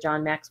some of the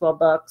John Maxwell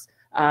books,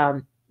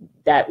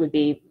 that would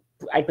be,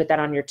 I'd put that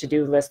on your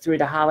to-do list through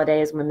the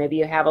holidays when maybe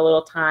you have a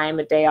little time,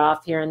 a day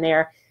off here and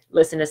there.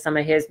 Listen to some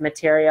of his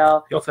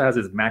material. He also has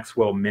his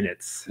Maxwell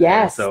Minutes.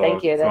 Yes,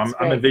 thank you. That's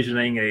I'm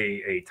envisioning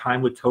a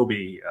Time with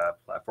Tobi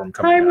platform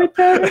coming with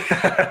Tobi.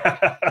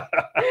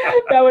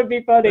 That would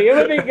be funny. It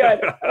would be good.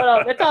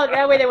 Well, that's all.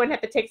 That way they wouldn't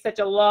have to take such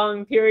a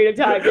long period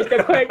of time. Just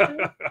a quick.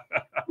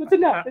 It's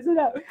enough. It's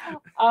enough.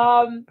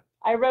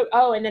 I wrote.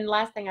 Oh, and then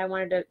last thing I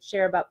wanted to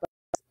share about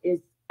books is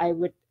I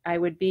would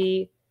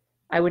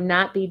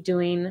not be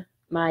doing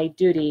my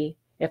duty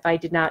if I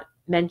did not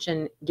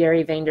mention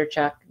Gary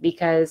Vaynerchuk,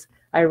 because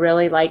I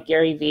really like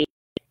Gary V,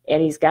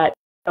 and he's got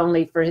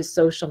only for his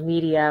social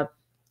media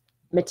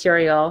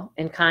material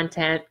and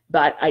content,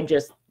 but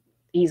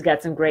he's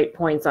got some great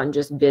points on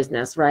just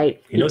business,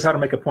 right? He knows how to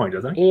make a point,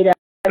 doesn't he? He does.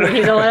 I mean,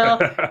 he's a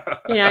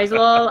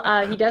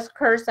little, he does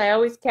curse. I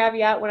always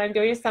caveat when I'm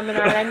doing a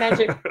seminar and I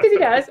mention, because he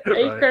does,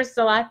 he curses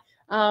a lot.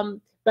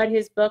 But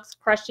his book's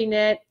crushing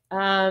it.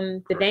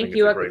 The Thank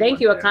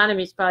You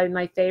Economy is probably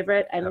my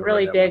favorite. I'm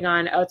really big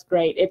on, it's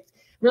great. It's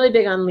really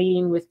big on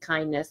leading with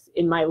kindness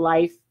in my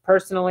life.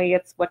 Personally,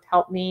 it's what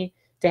helped me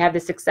to have the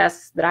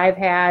success that I've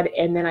had.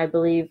 And then I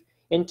believe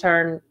in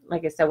turn,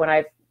 like I said, when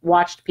I've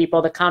watched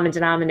people, the common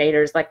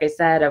denominators, like I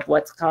said, of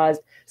what's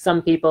caused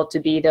some people to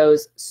be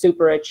those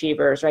super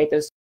achievers, right?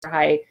 Those super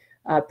high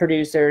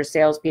producers,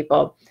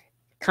 salespeople.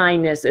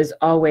 Kindness is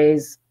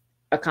always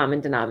a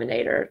common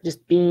denominator,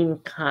 just being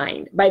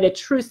kind by the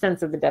true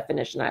sense of the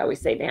definition. I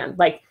always say, Dan,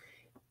 like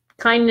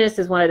kindness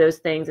is one of those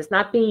things. It's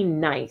not being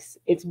nice.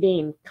 It's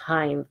being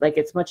kind. Like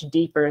it's much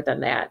deeper than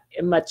that,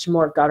 much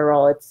more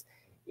guttural.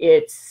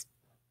 It's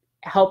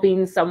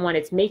helping someone.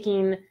 It's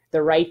making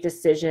the right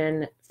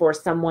decision for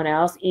someone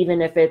else,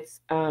 even if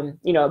it's,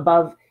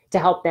 above to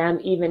help them,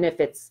 even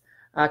if it's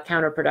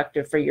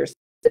counterproductive for yourself.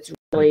 It's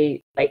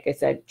really, like I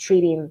said,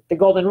 treating the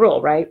golden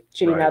rule, right?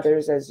 Treating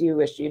others as you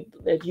wish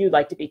you'd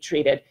like to be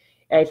treated.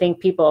 And I think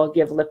people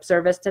give lip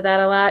service to that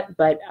a lot,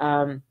 but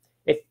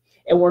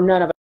we're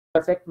none of us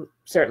perfect.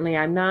 Certainly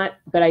I'm not,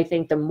 but I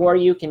think the more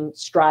you can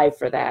strive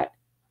for that,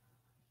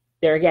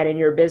 there again, in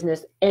your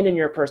business and in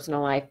your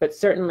personal life, but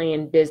certainly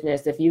in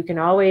business, if you can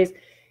always,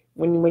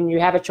 when you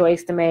have a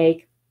choice to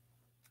make,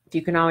 if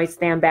you can always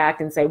stand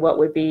back and say, what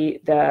would be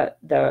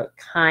the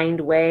kind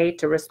way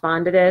to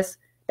respond to this,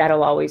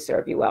 that'll always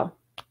serve you well.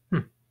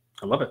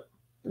 I love it.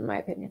 In my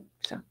opinion.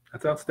 So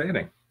that's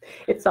outstanding.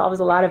 It solves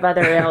a lot of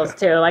other ills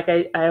too. Like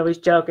I always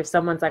joke, if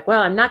someone's like,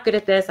 well, I'm not good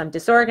at this, I'm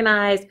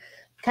disorganized,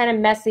 kind of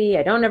messy,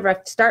 I don't ever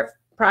start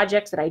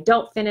projects that I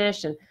don't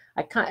finish, and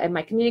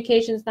my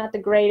communication's not the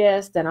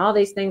greatest, and all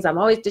these things, I'm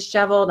always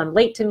disheveled, I'm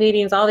late to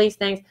meetings, all these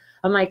things.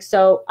 I'm like,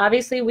 so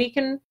obviously we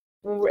can,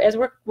 as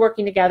we're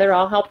working together,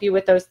 I'll help you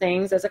with those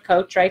things as a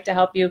coach, right, to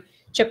help you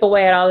chip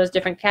away at all those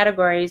different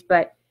categories.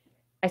 But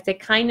I say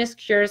kindness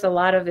cures a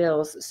lot of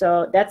ills.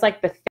 So that's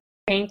like the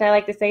paint, I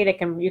like to say, that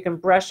you can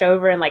brush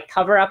over and like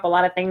cover up a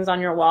lot of things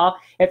on your wall.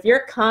 If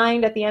you're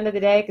kind at the end of the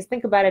day, because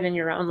think about it in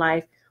your own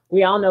life,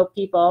 we all know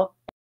people.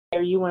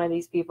 Are you one of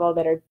these people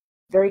that are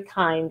very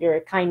kind? You're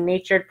a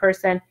kind-natured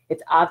person.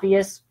 It's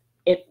obvious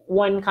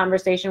one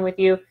conversation with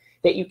you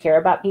that you care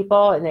about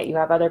people and that you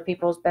have other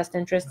people's best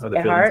interests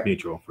at heart.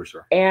 Mutual, for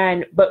sure.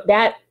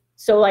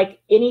 So like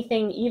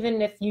anything,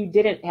 even if you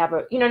didn't have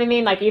you know what I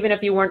mean? Like even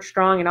if you weren't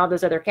strong in all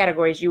those other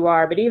categories, you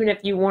are, but even if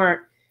you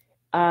weren't,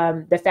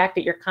 the fact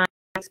that you're kind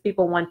makes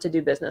people want to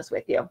do business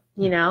with you.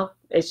 You know,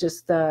 it's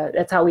just,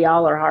 that's how we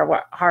all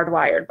are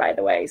hardwired, by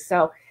the way.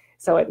 So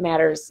it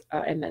matters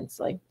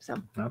immensely. So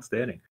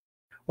outstanding.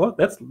 Well,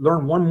 let's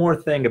learn one more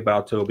thing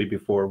about Tobi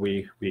before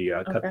we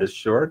cut this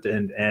short.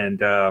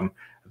 And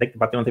I think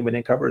about the only thing we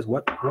didn't cover is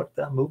what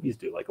movies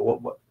do. Like,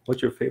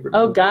 what's your favorite?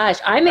 Oh movie? gosh,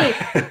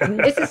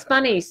 this is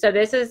funny. So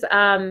this is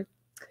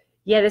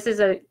this is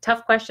a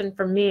tough question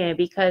for me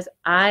because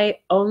I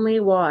only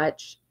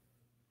watch.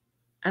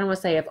 I don't want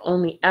to say I've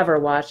only ever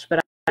watched, but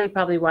I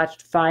probably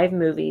watched 5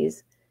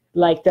 movies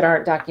like that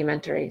aren't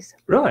documentaries.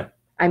 Really?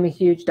 I'm a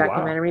huge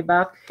documentary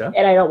buff,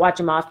 and I don't watch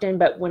them often.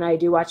 But when I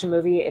do watch a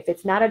movie, if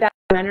it's not a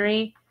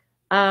documentary,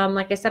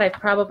 like I said, I've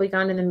probably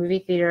gone to the movie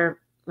theater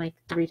like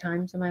 3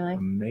 times in my life.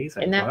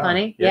 Amazing. Isn't that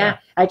funny? Yeah.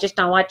 I just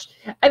don't watch.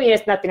 I mean,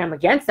 it's nothing I'm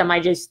against them.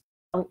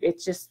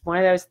 It's just one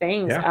of those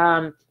things.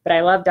 Yeah. But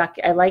I love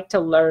I like to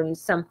learn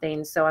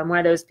something. So I'm one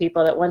of those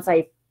people that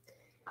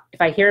if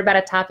I hear about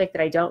a topic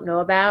that I don't know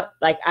about,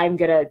 like I'm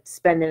going to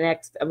spend I'm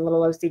a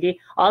little OCD.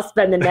 I'll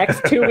spend the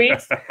next 2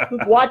 weeks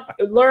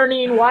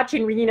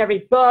watching, reading every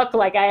book.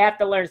 Like I have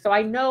to learn. So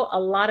I know a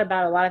lot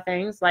about a lot of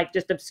things, like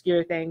just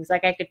obscure things.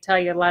 Like I could tell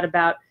you a lot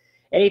about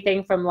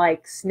anything from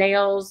like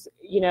snails,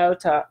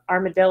 to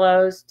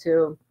armadillos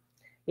to,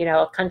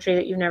 a country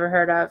that you've never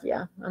heard of.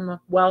 Yeah. I'm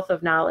a wealth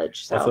of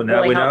knowledge. So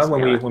now we know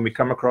when we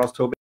come across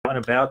Tobi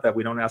about that,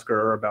 we don't ask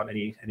her about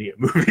any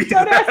movies.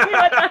 Don't ask me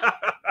about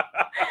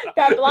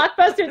that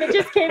blockbuster that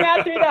just came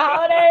out through the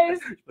holidays.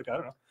 Look, I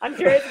don't know. I'm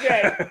sure it's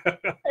great.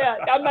 Yeah,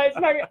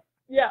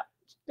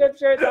 I'm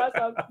sure it's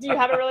awesome. Do you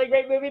have a really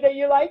great movie that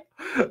you like?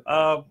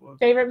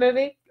 Favorite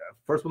movie?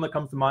 First one that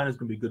comes to mind is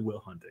going to be Good Will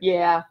Hunting.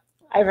 Yeah,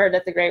 I've heard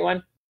that's a great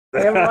one.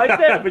 I haven't watched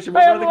it.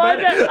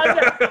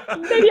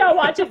 Maybe I'll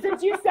watch it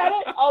since you said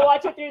it. I'll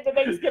watch it through the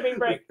Thanksgiving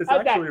break. It's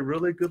actually a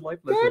really good life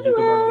lesson. Good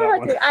Will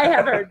Hunting. I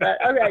have heard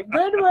that. Okay,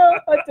 Good Will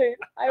Hunting.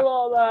 I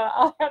will.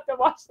 I'll have to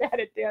watch that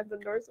at Dan's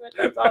endorsement.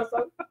 That's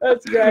awesome.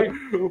 That's great.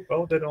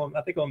 Well, then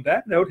I think on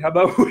that note, how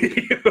about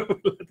we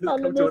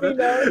on the movie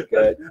note?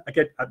 Good.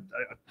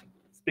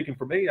 Speaking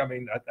for me, I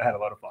mean, I had a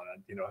lot of fun.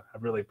 I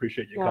really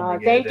appreciate you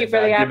coming thank you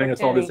for the giving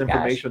us all this opportunity,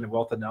 information and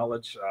wealth of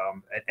knowledge.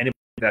 Anybody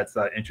that's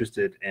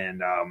interested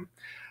in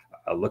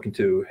looking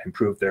to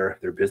improve their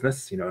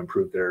business,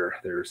 improve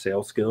their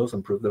sales skills,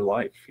 improve their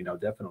life,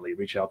 definitely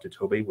reach out to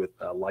Tobi with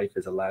Life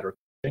is a Ladder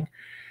Coaching.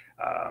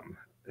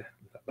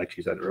 Like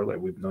she said earlier,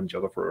 we've known each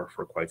other for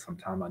quite some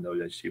time. I know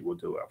that she will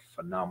do a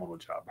phenomenal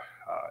job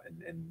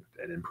in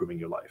improving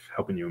your life,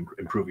 helping you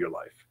improve your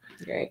life.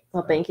 Great.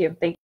 Well, thank you.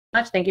 Thank you so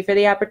much. Thank you for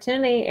the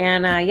opportunity.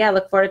 And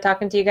look forward to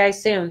talking to you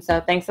guys soon. So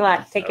thanks a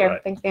lot. Take care.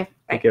 Right. Thanks, Dan.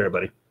 Take care,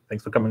 everybody.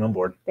 Thanks for coming on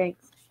board.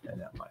 Thanks. And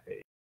now my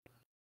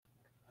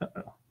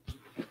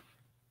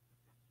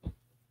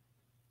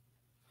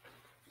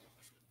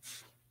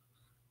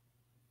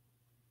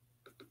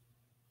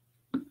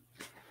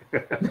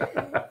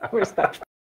We're stuck.